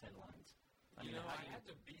 5 or 10 lines. I had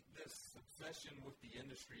to beat this obsession with the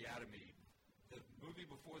industry out of me. The movie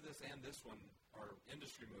before this and this one are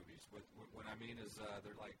industry movies. What I mean is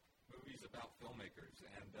they're like movies about filmmakers.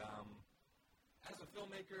 And as a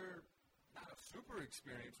filmmaker, not a super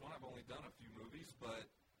experienced one. I've only done a few movies, but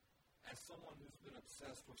as someone who's been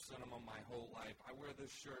obsessed with cinema my whole life, I wear this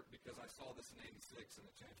shirt because I saw this in '86 and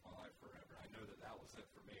it changed my life forever. I know that was it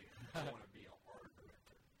for me. I want to be a horror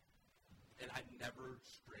director. And I never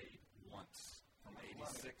strayed once from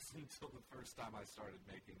 '86 until the first time I started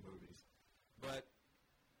making movies. But,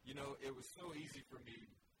 it was so easy for me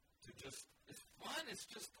to just, it's fun. It's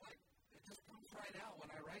just it just comes right out when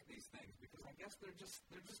I write these things because I guess they're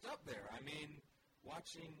just up there. I mean,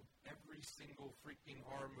 watching every single freaking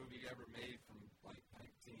horror movie ever made from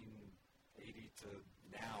 1980 to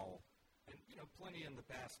now, and plenty in the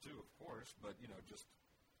past too, of course. But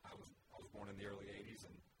I was born in the early '80s,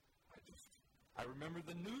 and I remember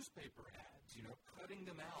the newspaper ads, cutting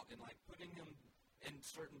them out and putting them in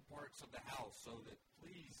certain parts of the house so that,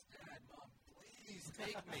 please, Dad, Mom, please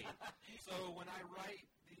take me. So when I write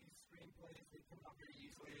these screenplays, they come out very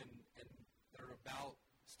easily, and they're about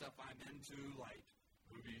stuff I'm into, like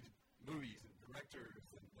movies and directors,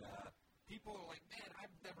 and people are like, man,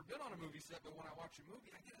 I've never been on a movie set, but when I watch a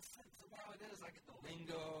movie, I get a sense of how it is. I get the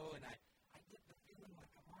lingo, and I get the feeling like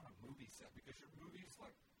I'm on a movie set, because your movies,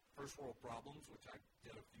 like First World Problems, which I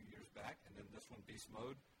did a few years back, and then this one, Beast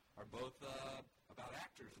Mode, are both about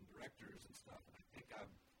actors and directors and stuff, and I think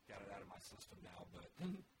I've got it out of my system now. But,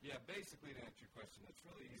 yeah, basically, to answer your question, it's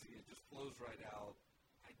really easy. It just flows right out.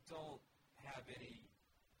 I don't have any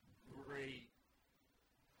great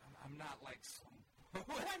 – I'm not like some – I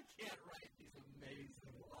can't write these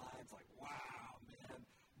amazing lines like, wow, man,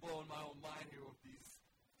 blowing my own mind here with these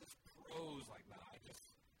prose. Like, nah,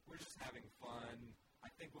 we're just having fun.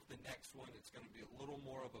 I think with the next one, it's going to be a little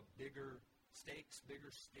more of a bigger stakes,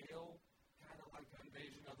 bigger scale, kind of like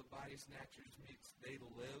Invasion of the Body Snatchers meets They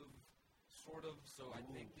Live, sort of. So I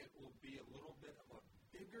think it will be a little bit of a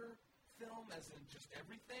bigger film, as in just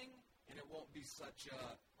everything, and it won't be such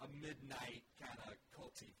a midnight kind of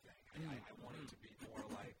culty thing. I want it to be more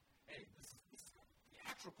like, hey, this is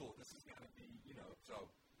theatrical. This is going to be, so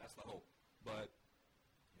that's the hope. But,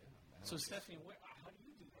 yeah. So, Stephanie, how do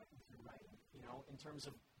you do that with your writing? In terms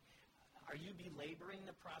of, are you belaboring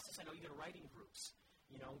the process? I know you go to writing groups.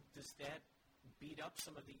 Does that beat up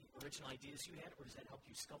some of the original ideas you had, or does that help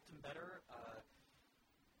you sculpt them better?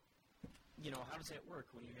 How does that work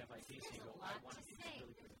when you have ideas? There's a lot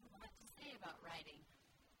to say about writing.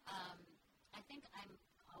 I think I'm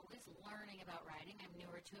always learning about writing. I'm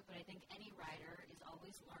newer to it, but I think any writer is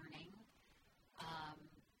always learning.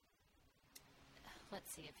 Let's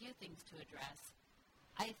see, a few things to address.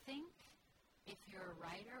 I think if you're a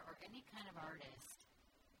writer or any kind of artist,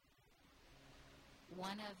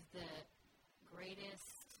 one of the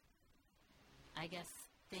greatest, I guess,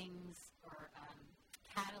 things or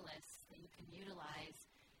catalysts that you can utilize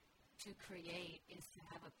to create is to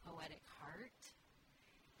have a poetic heart.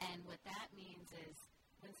 And what that means is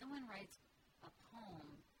when someone writes a poem,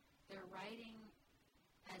 they're writing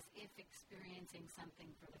as if experiencing something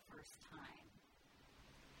for the first time.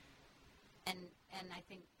 And I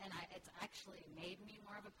think, it's actually made me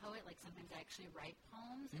more of a poet. Like, sometimes I actually write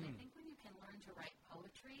poems, and I think when you can learn to write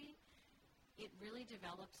poetry, it really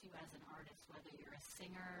develops you as an artist, whether you're a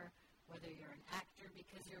singer, whether you're an actor,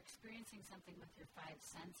 because you're experiencing something with your five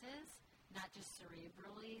senses, not just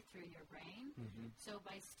cerebrally through your brain. Mm-hmm. So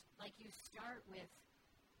you start with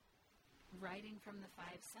writing from the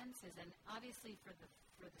five senses, and obviously for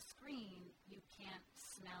the screen, you can't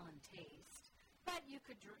smell and taste. But you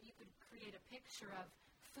could create a picture of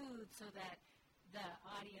food so that the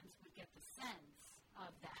audience would get the sense of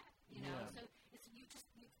that, So it's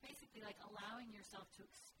basically like allowing yourself to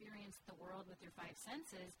experience the world with your five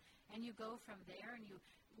senses, and you go from there, and you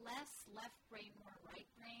less left brain, more right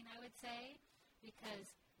brain, I would say, because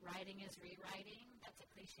writing is rewriting. That's a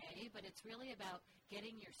cliche, but it's really about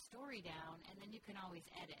getting your story down, and then you can always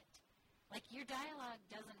edit. Like, your dialogue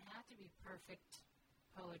doesn't have to be perfect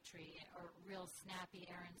poetry or real snappy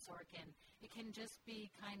Aaron Sorkin. It can just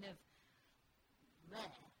be kind of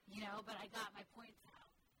bleh, but I got my points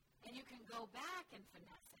out. And you can go back and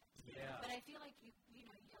finesse it. Yeah. But I feel like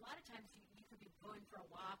a lot of times you could be going for a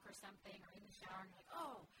walk or something, or in the shower, and you're like,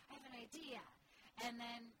 oh, I have an idea. And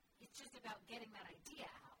then it's just about getting that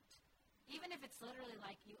idea out. Even if it's literally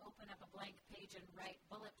like you open up a blank page and write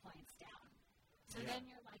bullet points down. So then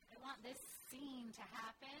you're like, I want this scene to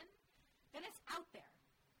happen. Then it's out there.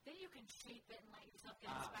 Then you can shape it and let yourself get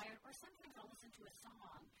inspired. Or sometimes I'll listen to a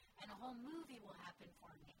song, and a whole movie will happen for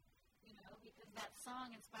me, because that song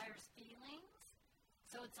inspires feelings.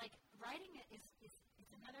 So it's like writing it is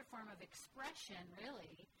another form of expression,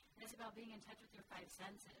 really. And it's about being in touch with your five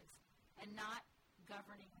senses and not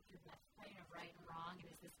governing with your left brain of right and wrong and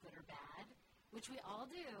is this good or bad, which we all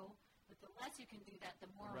do. But the less you can do that, the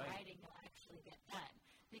more writing you'll actually get done.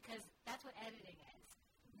 Because that's what editing is.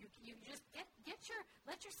 You just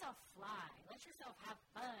let yourself fly, let yourself have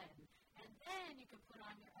fun, and then you can put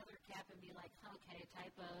on your other cap and be like, okay,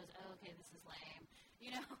 typos, okay, this is lame,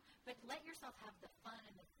 but let yourself have the fun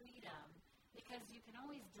and the freedom, because you can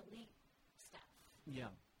always delete stuff. Yeah.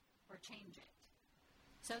 Or change it.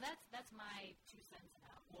 So that's my 2 cents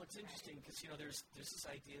about it. Well, it's interesting because, there's this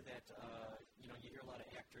idea that, you hear a lot of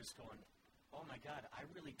actors going, oh my God, I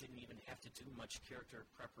really didn't even have to do much character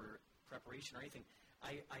preparation or anything.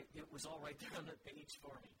 It was all right there on the page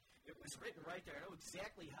for me. It was written right there. I know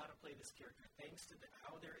exactly how to play this character, thanks to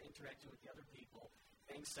how they're interacting with the other people,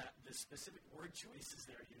 thanks to the specific word choices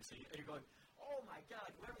they're using. And you're going, oh my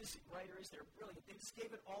God, whoever this writer is, they're brilliant. They just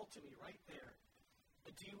gave it all to me right there.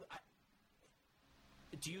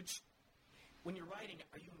 When you're writing,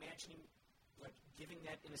 are you imagining, like, giving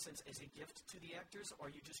that, in a sense, as a gift to the actors, or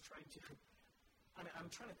are you just trying to,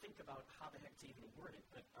 I'm trying to think about how the heck to even word it,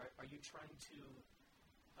 but are you trying to,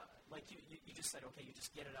 like you just said, okay, you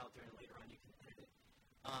just get it out there and later on you can edit it.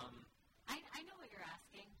 I know what you're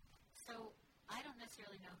asking. So I don't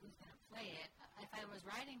necessarily know who's going to play it. If I was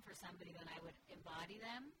writing for somebody, then I would embody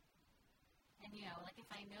them. And, like if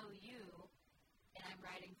I know you and I'm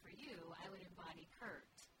writing for you, I would embody Kurt.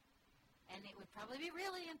 And it would probably be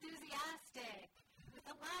really enthusiastic with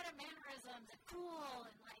a lot of mannerisms and cool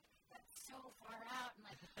and, like, that's so far out. And,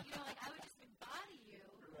 like, I would just embody you.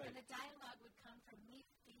 Right. And the dialogue would come from me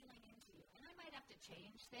feeling into you. And I might have to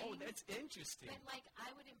change things. Oh, that's interesting. But, like,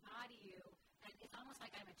 I would embody you, and it's almost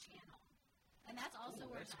like I'm a channel. And that's also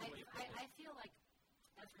where I feel like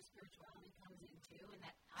that's where spirituality comes in, too, and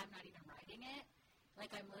that I'm not even writing it.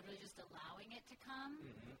 Like, I'm literally just allowing it to come,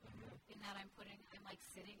 in that I'm like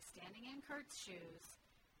standing in Kurt's shoes.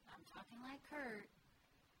 I'm talking like Kurt.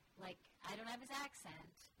 Like, I don't have his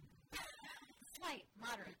accent. Slight,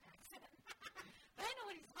 moderate accent. But I know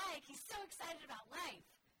what he's like. He's so excited about life.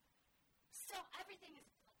 So everything is,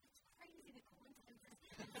 it's crazy, the coincidences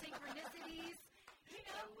and synchronicities.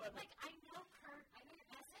 Like, I know Kurt, I know your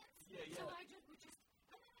essence. Yeah. So I would just,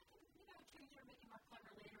 and then I can, change it or make it more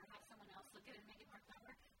clever later or have someone else look at it and make it more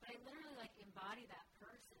clever. But I literally, like, embody that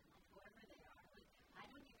person, like, whoever they are. Like, I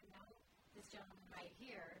don't even know this gentleman right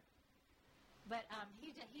here. But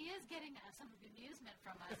he is getting some amusement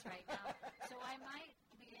from us right now. So I might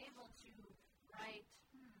be able to write,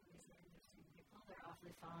 these are interesting people. They're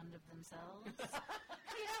awfully fond of themselves.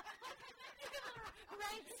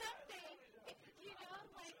 Write something.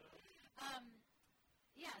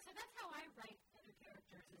 So that's how I write other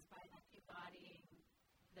characters, is by, like, embodying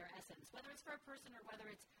their essence, whether it's for a person or whether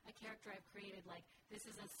it's a character I've created, like, this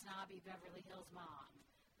is a snobby Beverly Hills mom.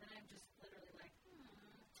 Then I'm just literally like,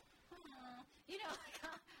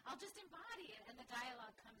 I'll just embody it, and the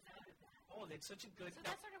dialogue comes out of that. Oh, that's such a good... So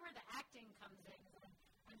that's sort of where the acting comes in.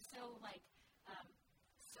 I'm so, like,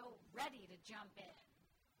 so ready to jump in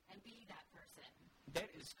and be that person.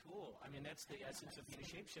 That is cool. I mean, that's the essence of being a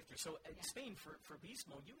shapeshifter. So, Spain, for Beast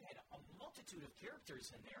Mode, you had a multitude of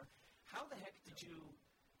characters in there. How the heck did you...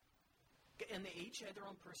 And they each had their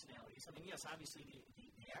own personalities. I mean, yes, obviously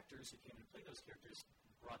the actors who came to play those characters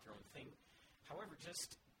brought their own thing. However,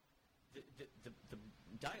 just the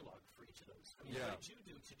dialogue for each of those. I mean, what did you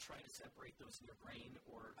do to try to separate those in your brain?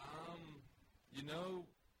 Or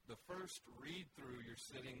the first read-through, you're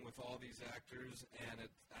sitting with all these actors, and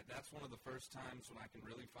that's one of the first times when I can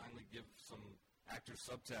really finally give some actor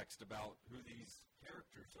subtext about who these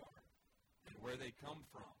characters are and where they come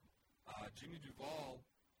from. Jimmy Duvall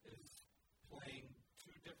is playing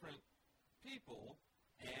two different people,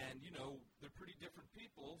 and, they're pretty different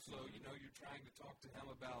people, so, you're trying to talk to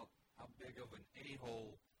him about how big of an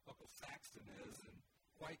a-hole Uncle Saxton is, and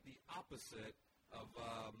quite the opposite of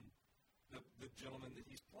the gentleman that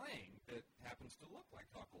he's playing that happens to look like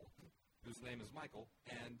Huckle, whose name is Michael,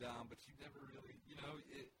 and but you never really,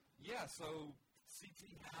 so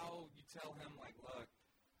CT Howe, you tell him, like, look,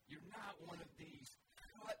 you're not one of these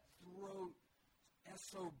cutthroat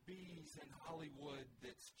SOBs in Hollywood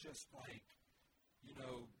that's just like,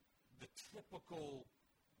 the typical,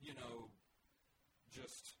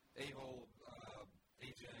 just a-hole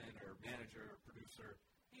agent or manager or producer.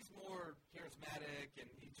 He's more charismatic, and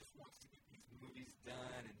he just wants to get these movies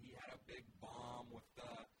done, and he had a big bomb with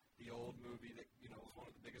the old movie that, was one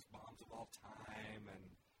of the biggest bombs of all time, and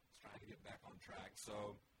he's trying to get back on track.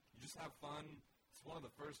 So you just have fun. It's one of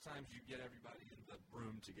the first times you get everybody in the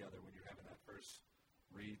room together when you're having that first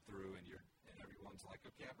read-through, and everyone's like,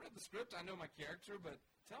 okay, I've read the script, I know my character, but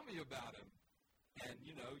tell me about him. And,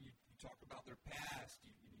 you talk about their past,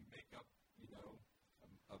 you make up,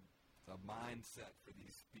 a mindset for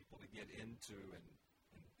these people to get into and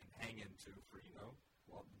hang into for,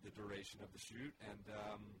 the duration of the shoot. And,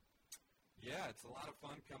 it's a lot of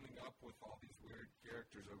fun coming up with all these weird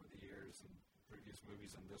characters over the years and previous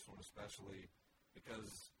movies, and this one especially,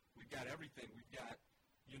 because we've got everything. We've got,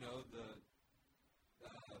 the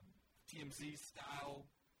TMZ style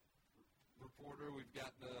reporter, we've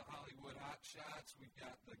got the Hollywood hot shots, we've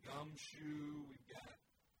got the gumshoe, we've got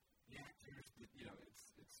the actors that,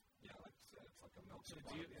 like I said, it's like a melting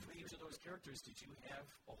pot. For each of those characters, did you have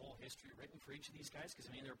a whole history written for each of these guys? Because,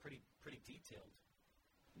 they're pretty detailed.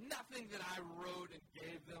 Nothing that I wrote and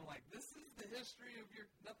gave them, like, this is the history of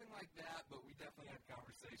nothing like that, but we definitely had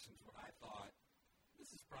conversations when I thought,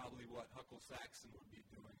 this is probably what Huckle Saxon would be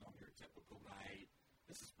doing on your typical night.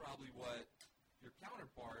 This is probably what your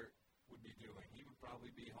counterpart would be doing. He would probably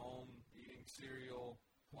be home eating cereal,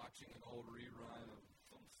 watching an old rerun of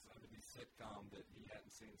some 70s sitcom that he hadn't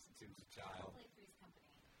seen since he was a child. Hopefully Three's Company.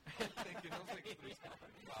 I was thinking Three's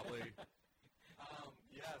Company, probably.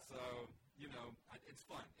 So, it's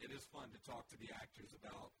fun. It is fun to talk to the actors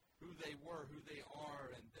about who they were, who they are,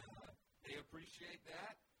 and they appreciate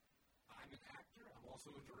that. I'm an actor. I'm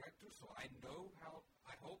also a director, so I know how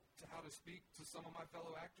to speak to some of my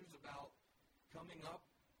fellow actors about coming up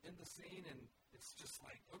in the scene, and it's just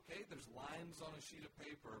like, okay, there's lines on a sheet of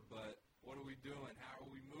paper, but what are we doing? How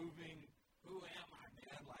are we moving? Who am I,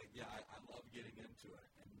 man? I love getting into it.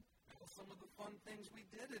 And that was some of the fun things we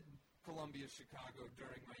did in Columbia, Chicago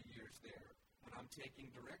during my years there when I'm taking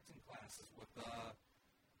directing classes with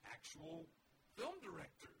actual film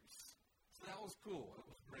directors. So that was cool. It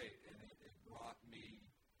was great, and it brought me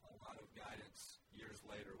a lot of guidance years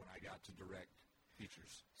later when I got to direct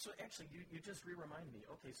features. So actually, you just reminded me.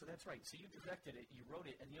 Okay, so that's right. So you directed it, you wrote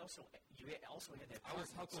it, and you also had that. I was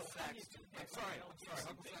Huckle Saxon. I'm sorry.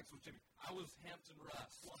 Huckle thing. Saxon was Jimmy. I was Hampton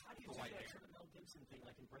Russ. Well, how do you do that sort of Mel Gibson thing,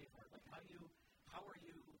 like in Braveheart? Like, how are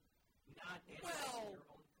you not adding your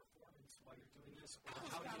own performance while you're doing this? I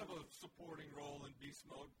was kind of a supporting role in Beast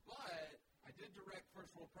Mode, but I did direct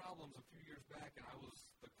First World Problems a few years back, and I was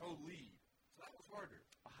the co-lead, so that was harder.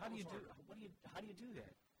 How do you do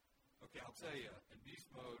that? Okay, I'll tell you. In Beast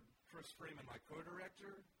Mode, Chris Freeman, my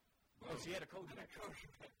co-director. Oh, so you had a co-director.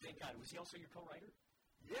 Thank God. Was he also your co-writer?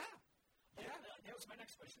 Yeah. Yeah. That was my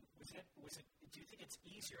next question. Was it? Do you think it's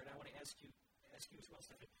easier? And I want to ask you as well,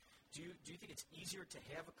 Stephen. Do you think it's easier to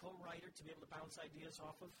have a co-writer to be able to bounce ideas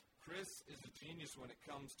off of? Chris is a genius when it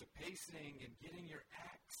comes to pacing and getting your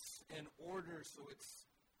acts in order so it's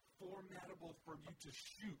formatable for you to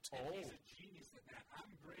shoot. And he's a genius at that.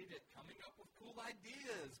 I'm great at coming up with cool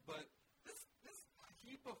ideas, but this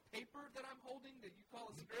heap of paper that I'm holding that you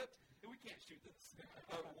call a script, we can't shoot this.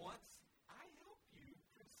 But once I help you,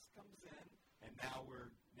 Chris comes in, and now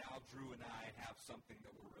Drew and I have something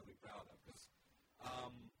that we're really proud of. Because,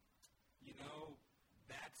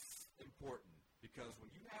 that's important. Because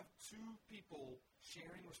when you have two people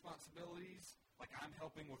sharing responsibilities, like I'm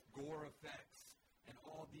helping with gore effects and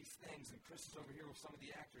all these things, and Chris is over here with some of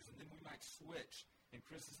the actors, and then we might switch, and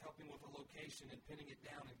Chris is helping with a location and pinning it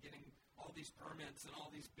down and getting all these permits and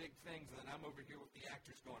all these big things, and then I'm over here with the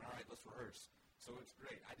actors going, all right, let's rehearse. So it's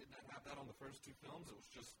great. I did not have that on the first two films. It was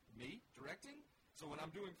just me directing. So when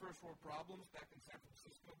I'm doing First World Problems back in San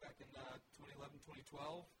Francisco, back in 2011,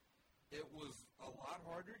 2012, it was a lot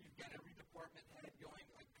harder. You've got every department head going,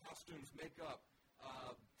 like costumes, makeup,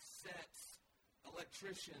 sets,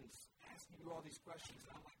 electricians, asking you all these questions.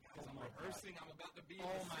 And I'm like, guys, I'm rehearsing. I'm about to be in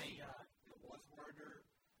the scene. God. It was harder.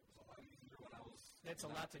 It was a lot easier when I was. That's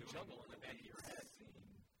a lot to juggle in the back of your head.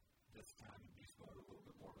 This time in Beast Mode, a little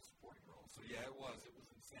bit more of a supporting role. So yeah, it was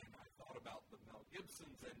insane. I thought about the Mel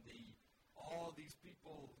Gibsons and all these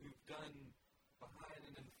people who've done behind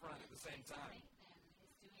and in front at the same time.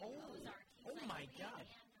 Oh my God!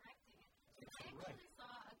 I actually saw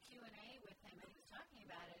a Q&A with him, and he was talking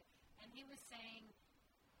about it, and he was saying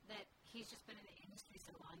that he's just been in the industry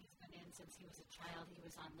so long. He's been in since he was a child. He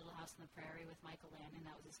was on Little House on the Prairie with Michael Landon.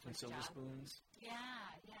 That was his first job. And Silver Spoons.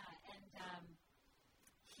 Yeah. And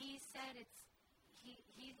he said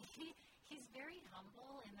he's very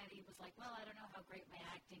humble in that he was like, well, I don't know how great my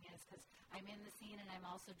acting is because I'm in the scene and I'm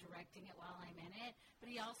also directing it while I'm in it. But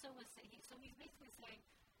he also was so he's basically saying,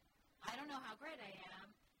 I don't know how great I am.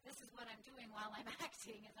 This is what I'm doing while I'm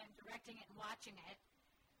acting as I'm directing it and watching it.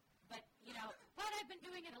 But I've been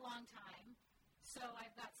doing it a long time, so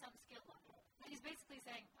I've got some skill level. And he's basically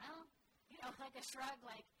saying, well, like a shrug,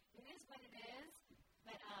 like, it is what it is,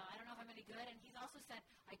 but I don't know if I'm any good. And he's also said,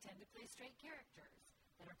 I tend to play straight characters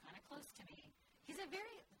that are kind of close to me. He's a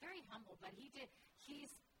very, very humble, but he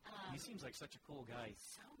seems like such a cool guy.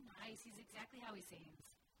 So nice. He's exactly how he seems.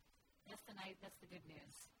 That's the good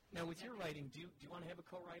news. Now, with your writing, do you want to have a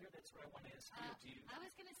co-writer? That's what I want to ask you. I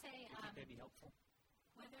was going to say, do you think that'd be helpful?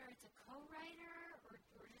 Whether it's a co-writer or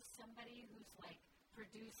just somebody who's like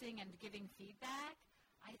producing and giving feedback,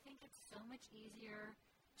 I think it's so much easier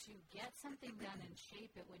to get something done and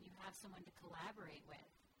shape it when you have someone to collaborate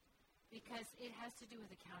with, because it has to do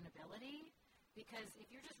with accountability. Because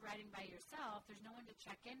if you're just writing by yourself, there's no one to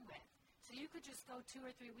check in with. So you could just go 2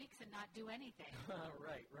 or 3 weeks and not do anything.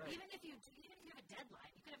 Right. Even if you have a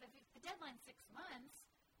deadline, you could have if the deadline's 6 months.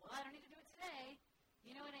 Well, I don't need to do it today.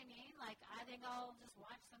 You know what I mean? Like, I think I'll just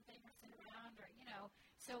watch something or sit around or.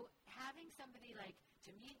 So having somebody like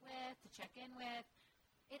to meet with, to check in with,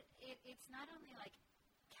 it's not only like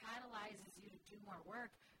catalyzes you to do more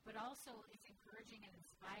work, but also it's encouraging and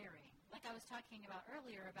inspiring. Like I was talking about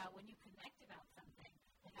earlier about when you connect about something.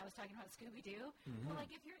 Like I was talking about Scooby-Doo. Mm-hmm. Well, like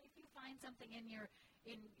if you find something in your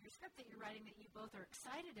script that you're writing that you both are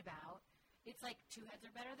excited about, it's like two heads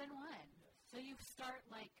are better than one. Yes. So you start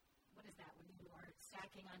like, what is that, when you are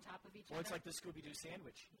stacking on top of each other? Well, it's like the Scooby-Doo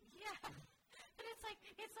sandwich. Yeah. But it's like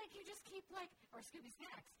you just keep like, or Scooby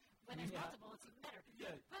Snacks. When there's multiple, it's even better.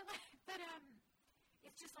 Yeah. But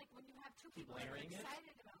it's just like when you have two Keep people that are layering it.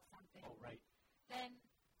 excited about something. Oh, right. Then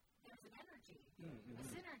there's an energy, Mm-hmm. a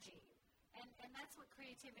synergy. And that's what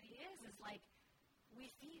creativity is like we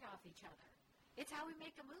feed off each other. It's how we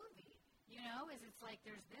make a movie, it's like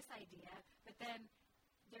there's this idea, but then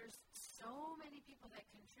there's so many people that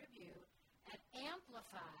contribute and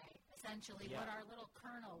amplify essentially what our little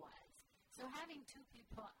kernel was. So having two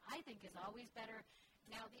people, I think, is always better.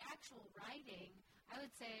 Now, the actual writing, I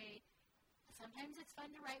would say sometimes it's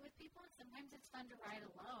fun to write with people, and sometimes it's fun to write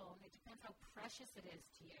alone. It depends how precious it is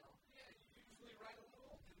to you. Yeah, you usually write a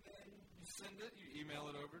little, and then you send it, you email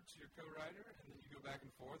it over to your co-writer, and then you go back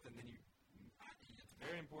and forth, and then it's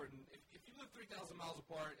very important. If you live 3,000 miles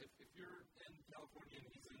apart, if you're in California and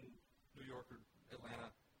he's in New York or Atlanta,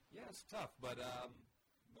 yeah, it's tough. But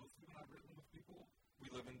most of when I've written with people, we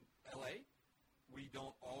live in L.A. We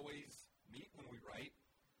don't always meet when we write.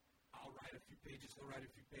 I'll write a few pages, he'll write a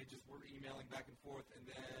few pages. We're emailing back and forth, and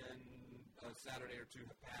then a Saturday or two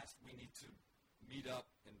have passed. We need to meet up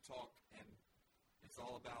and talk, and it's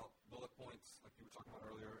all about bullet points, like you were talking about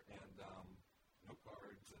earlier, and note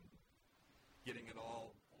cards, and getting it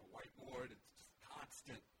all on a whiteboard. It's just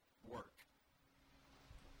constant work.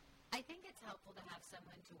 I think it's helpful to have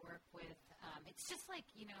someone to work with. It's just like,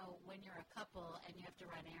 when you're a couple and you have to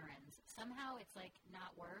run errands. Somehow it's like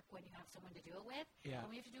not work when you have someone to do it with. Yeah.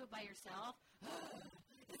 When you have to do it by yourself,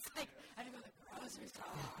 it's like, I have to go to the grocery store.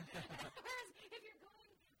 Whereas if you're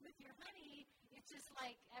going with your honey, it's just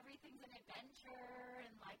like everything's an adventure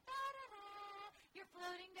and like, da-da-da, you're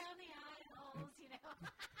floating down the aisles,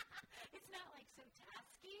 It's not like so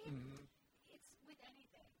tasky. Mm-hmm. It's with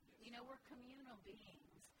anything. We're communal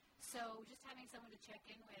beings. So just having someone to check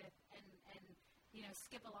in with and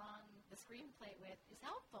skip along the screenplay with is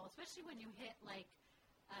helpful, especially when you hit like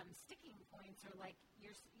sticking points or like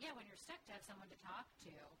when you're stuck, to have someone to talk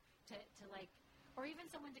to like, or even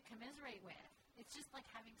someone to commiserate with. It's just like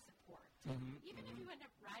having support. Mm-hmm. Even if you end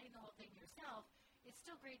up writing the whole thing yourself, it's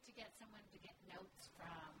still great to get someone to get notes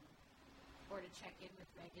from or to check in with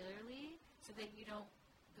regularly so that you don't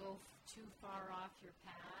go too far off your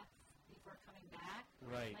path before coming back.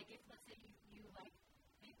 Right. Like if, let's say, you like,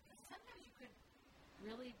 sometimes you could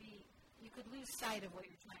really you could lose sight of what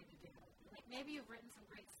you're trying to do. Like maybe you've written some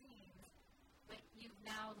great scenes, but you've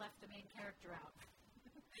now left the main character out.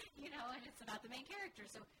 And it's about the main character.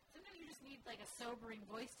 So sometimes you just need like a sobering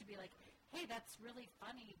voice to be like, hey, that's really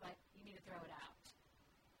funny, but you need to throw it out.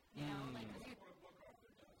 Like if you,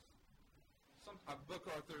 A book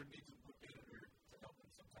author needs a book editor to help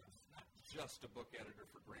them sometimes. Not just a book editor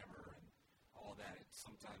for grammar and all that. It's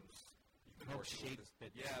sometimes you can help work shape with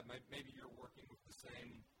it. Yeah, maybe you're working with the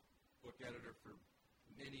same book editor for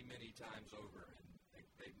many, many times over, and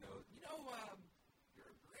they know,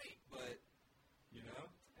 you're great, but,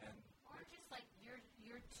 and or just like you're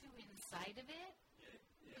too inside of it.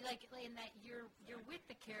 yeah. Like in that you're with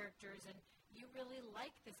the characters and you really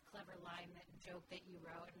like this clever line and joke that you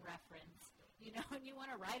wrote and referenced, and you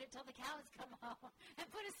want to write it till the cows come home and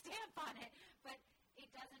put a stamp on it, but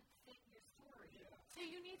it doesn't fit your story. Yeah. So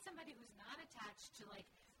you need somebody who's not attached to like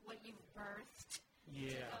what you've birthed.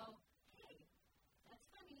 Yeah. To go, hey, that's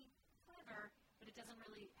funny, clever, but it doesn't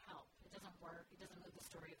really help. It doesn't work. It doesn't move the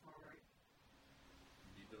story forward.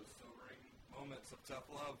 You need those sobering moments of tough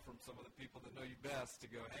love from some of the people that know you best to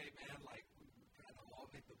go, hey, man, like, we kind of all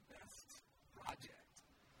make the best project.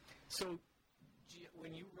 So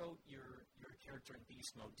when you wrote your character in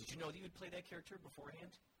Beast Mode, did you know that you would play that character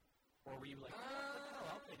beforehand? Or were you like, what the hell,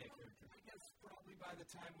 I'll play that character? I guess probably by the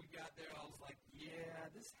time we got there, I was like, yeah,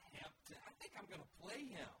 this Hampton, I think I'm going to play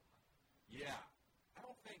him. Yeah. I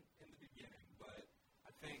don't think in the beginning, but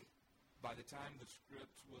I think by the time the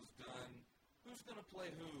script was done, who's going to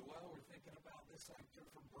play who? Well, we're thinking about this actor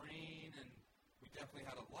for Brain, and we definitely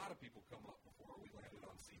had a lot of people come up before we landed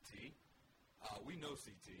on CT. We know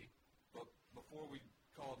CT, but before we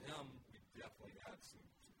called him, we definitely had some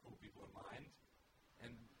cool people in mind.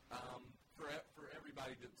 And for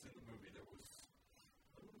everybody that's in the movie, there was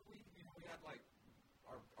we had like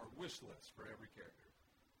our wish list for every character,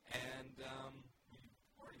 and we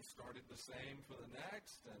already started the same for the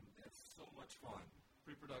next, and it's so much fun.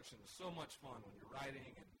 pre-production is so much fun when you're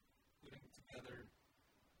writing and putting together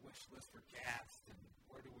wish list for cast and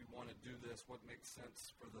where do we want to do this, what makes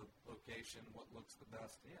sense for the location, what looks the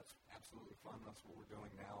best. Yeah, it's absolutely fun. That's what we're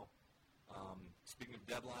doing now. Speaking of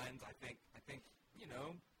deadlines, I think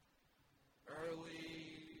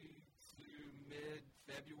early to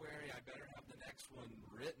mid-February, I better have the next one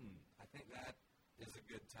written. I think that is a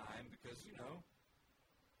good time because,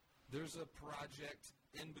 there's a project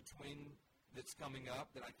in between that's coming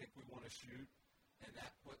up that I think we want to shoot, and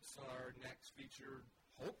that puts our next feature,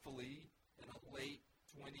 hopefully, in a late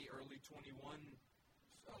 20, early 21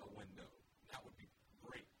 window. That would be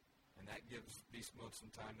great. And that gives Beast Mode some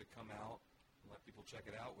time to come out and let people check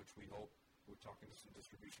it out, which we hope. We're talking to some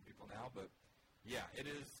distribution people now. But, yeah, it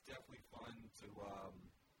is definitely fun to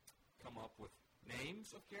come up with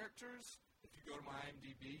names of characters. If you go to my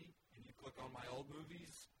IMDb and you click on my old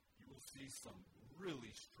movies, you will see some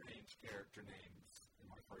really strange character names in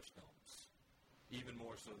my first films. Even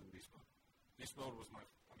more so than Beast Mode. Beast Mode was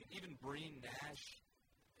even Breen Nash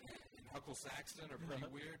and Huckle Saxton are pretty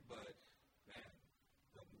weird, but, man,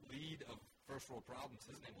 the lead of First World Problems,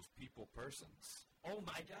 his name was People Persons. Oh,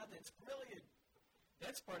 my God, that's brilliant.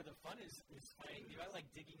 That's part of the fun is finding, I like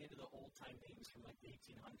digging into the old-time names from, the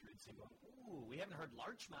 1800s and going, ooh, we haven't heard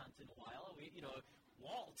Larchmont in a while.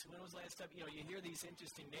 Walt, when was the last time, you hear these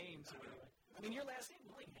interesting names. Your last name,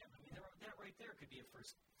 Willingham. That right there could be a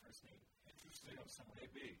first name. Interesting.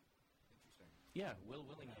 Maybe. Interesting. Yeah,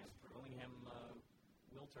 Willingham. Willingham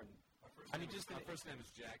Wiltern. My first name is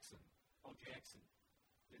Jackson. Oh, Jackson.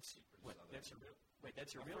 That's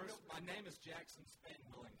your real? My name is Jackson Spain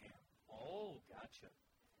Willingham. Oh, gotcha.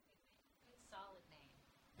 Good solid name.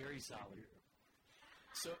 Very solid.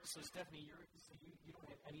 So Stephanie, you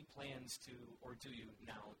don't have any plans to, or do you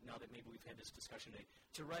now that maybe we've had this discussion today,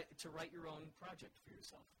 to write your own project for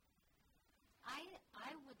yourself? I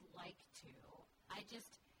would like to.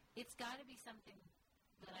 It's got to be something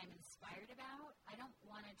that I'm inspired about. I don't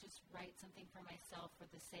want to just write something for myself for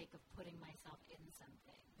the sake of putting myself in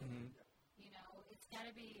something. Mm-hmm. It's got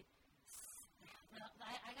to be.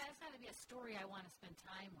 It's got to be a story I want to spend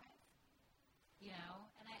time with.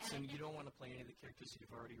 So you don't want to play any of the characters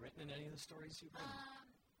you've already written in any of the stories you've written?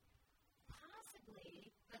 Possibly,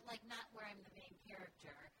 but not where I'm the main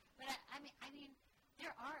character. But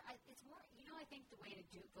there are. It's more. I think the way to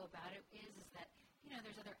go about it is that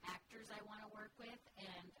there's other actors I want to work with,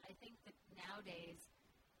 and I think that nowadays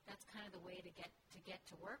that's kind of the way to get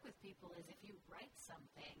to work with people is if you write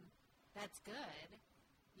something that's good,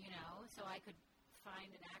 so I could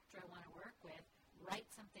find an actor I want to work with, write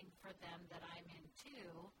something for them that I'm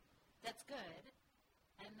into that's good,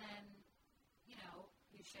 and then you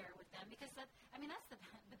share it with them because that's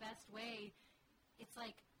the best way. It's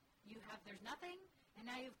like there's nothing and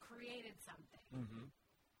now you've created something. Mm-hmm.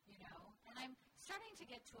 And I'm starting to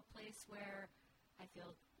get to a place where I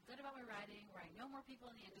feel good about my writing, where I know more people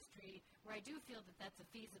in the industry, where I do feel that that's a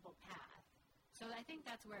feasible path. So I think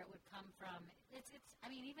that's where it would come from.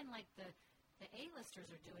 Even the A-listers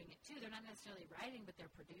are doing it too. They're not necessarily writing, but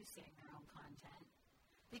they're producing their own content.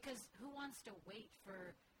 Because who wants to wait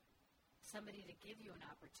for somebody to give you an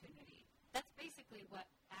opportunity? That's basically what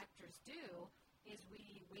actors do, is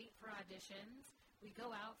we wait for auditions, we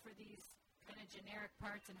go out for these kind of generic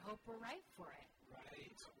parts and hope we're right for it.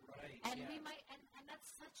 Right. And yeah. we might, and that's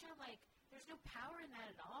such a, there's no power in that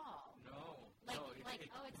at all. No.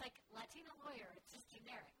 It's like Latina lawyer, it's just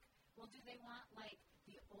generic. Well, do they want,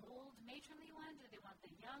 the old matronly one? Do they want the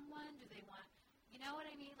young one? Do they want, you know what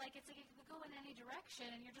I mean? It's like it could go in any direction,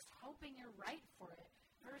 and you're just hoping you're right for it,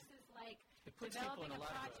 versus, it puts people in developing a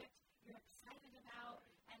lot project you're excited about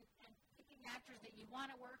and picking actors that you want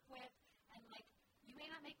to work with, and, you may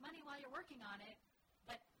not make money while you're working on it,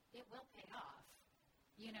 but it will pay off.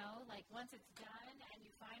 Once it's done and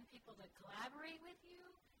you find people to collaborate with you,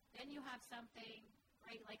 then you have something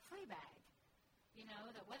great like Fleabag.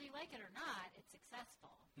 That whether you like it or not, it's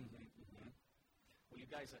successful. Mm-hmm, mm-hmm. Well, you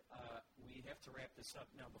guys, we have to wrap this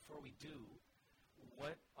up. Now, before we do,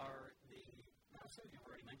 what are some of you have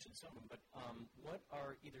already mentioned some of them, but what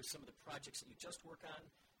are either some of the projects that you just work on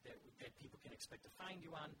that people can expect to find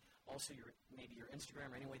you on, also maybe your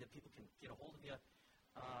Instagram or any way that people can get a hold of you?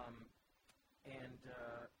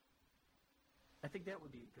 I think that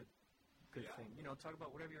would be a good thing. Talk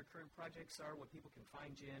about whatever your current projects are, what people can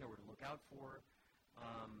find you in or to look out for,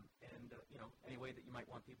 any way that you might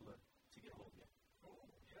want people to get a hold of you. Cool.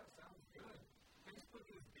 Yeah, sounds good. Facebook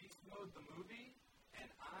is Beast Mode the Movie, and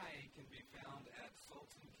I can be found at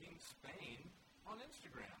Sultan King Spain on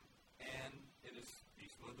Instagram. And it is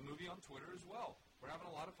Beast Mode the Movie on Twitter as well. We're having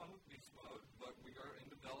a lot of fun with Beast Mode, but we are in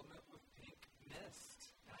development with Pink Mist.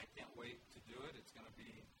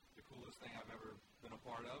 coolest thing I've ever been a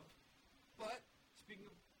part of. But speaking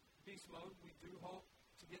of Beast Mode, we do hope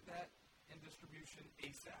to get that in distribution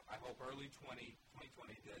ASAP. I hope early 2020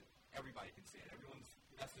 that everybody can see it. Everyone's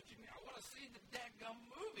messaging me, I want to see the dadgum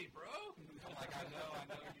movie, bro. I'm like, I know.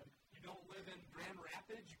 You don't live in Grand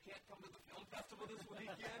Rapids. You can't come to the film festival this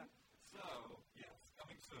weekend. So, yes,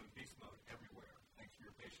 coming soon. Beast Mode everywhere. Thanks for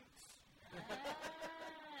your patience.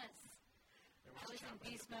 Yes. I was in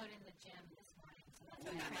beast mode in the gym this morning, so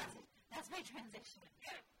that's my transition.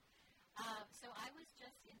 So I was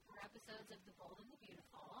just in 4 episodes of The Bold and the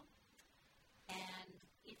Beautiful, and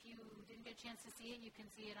if you didn't get a chance to see it, you can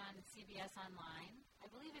see it on CBS Online. I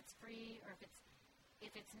believe it's free, or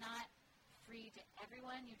if it's not free to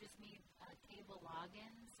everyone, you just need a cable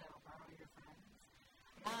login, so borrow your friends.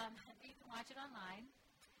 You can watch it online.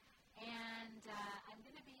 And I'm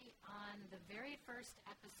going to be on the very first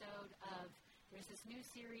episode of, there's this new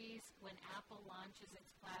series when Apple launches its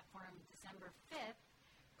platform December 5th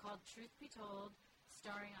called Truth Be Told,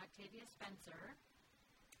 starring Octavia Spencer.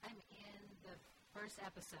 I'm in the first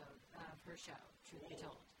episode of her show, Truth Be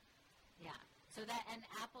Told. Yeah. So that, and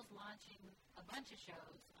Apple's launching a bunch of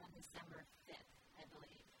shows on December 5th, I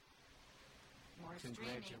believe. More streaming.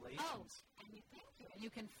 Congratulations. Oh, and thank you. And you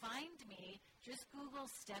can find me. Just Google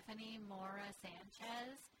Stephanie Mora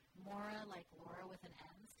Sanchez. Mora like Laura with an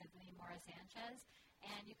M. Stephanie Mora Sanchez.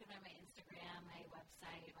 And you can find my Instagram, my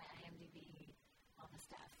website, my IMDb, all the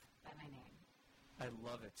stuff by my name. I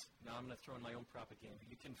love it. Now I'm going to throw in my own propaganda.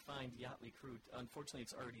 You can find Yachtly Crew. Unfortunately,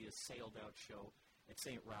 it's already a sailed-out show at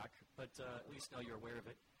St. Rock, but at least now you're aware of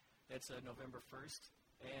it. That's November 1st.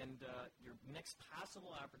 And your next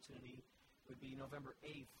possible opportunity would be November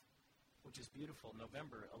 8th, which is beautiful.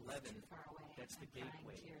 November 11th, too far away. that's I'm the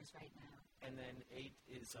Gateway. Tears right now. And then 8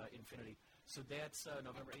 is Infinity. So that's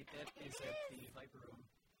November 8th. That is at the Viper Room.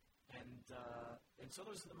 And so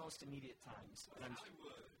those are the most immediate times.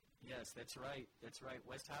 Hollywood. Yes, that's right. That's right.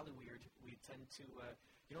 West Hollywood. We tend to,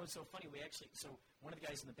 it's so funny. So one of the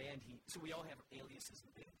guys in the band, so we all have aliases in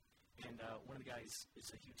the band. And one of the guys is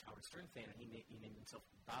a huge Howard Stern fan, and he named himself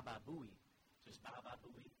Baba Booey. Just Baba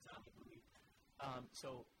Booey, Zombie Booey.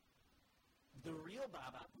 So the real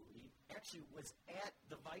Baba Booey actually was at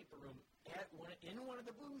the Viper Room in one of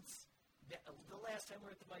the booths. The last time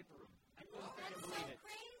we were at the Viper Room, I couldn't freaking believe it.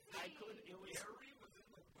 Crazy. I could.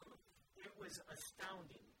 It was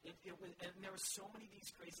astounding. It was, and there were so many of these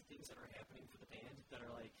crazy things that are happening for the band that are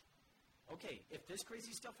like, okay, if this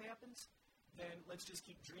crazy stuff happens, then let's just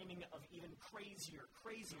keep dreaming of even crazier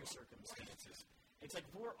circumstances. It's like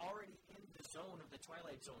we're already in the zone of the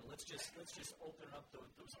Twilight Zone. Let's just open up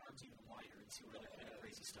those arms even wider and see what other kind of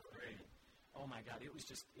crazy stuff there is. Oh my God, it was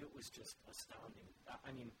just astounding.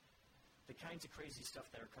 I mean, the kinds of crazy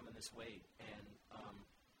stuff that are coming this way, and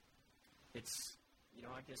it's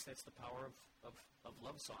I guess that's the power of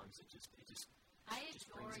love songs. It just I just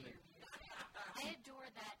adore brings your me. music. I adore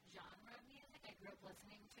that genre of music. I grew up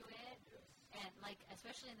listening to it, and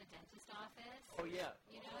especially in the dentist office. Oh yeah.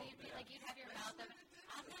 You'd be you'd have your mouth open.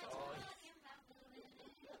 I'm not talking about moving,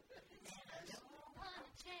 and I don't want to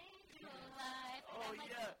change your life. And Oh,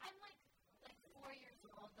 yeah. I'm like 4 years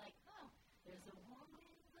old. There's a woman.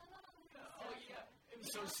 Oh yeah. It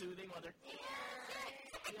was so soothing while they're. Yeah.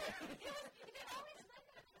 You can always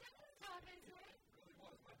listen to the dentist office, right?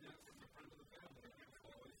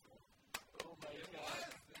 Oh my God.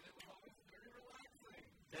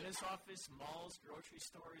 Dentist office, malls, grocery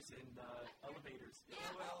stores, and elevators. Yeah,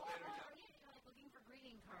 or you're looking for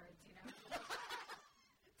greeting cards,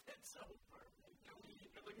 That's so perfect. You're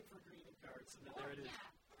looking for greeting cards, and then there it is.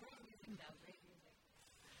 Yeah, great music, though. Great music.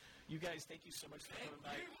 You guys, thank you so much for coming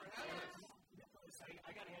by. Yes.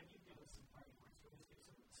 I gotta have you give us some party words. Give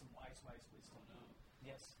some wise wisdom.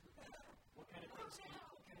 Yes. What kind of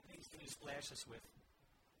things can you splash us with?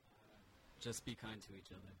 Just be kind to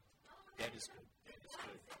each other. That is good.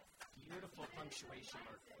 Beautiful punctuation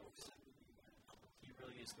mark, folks. He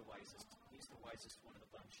really is the wisest. He's the wisest one of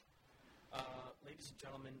the bunch. Ladies and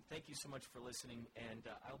gentlemen, thank you so much for listening, and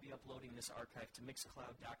I'll be uploading this archive to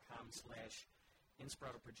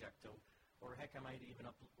mixcloud.com/Inspiratoprojecto, or heck, I might even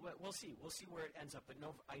we'll see. We'll see where it ends up, but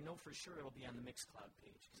I know for sure it'll be on the Mixcloud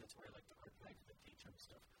page, because that's where I like to archive the K-Term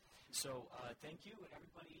stuff. So thank you,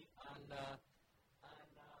 everybody on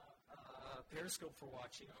Periscope for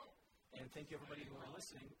watching, and thank you, everybody who are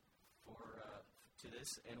listening to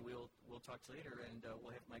this, and we'll talk to you later, and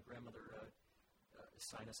we'll have my grandmother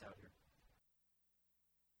sign us out here.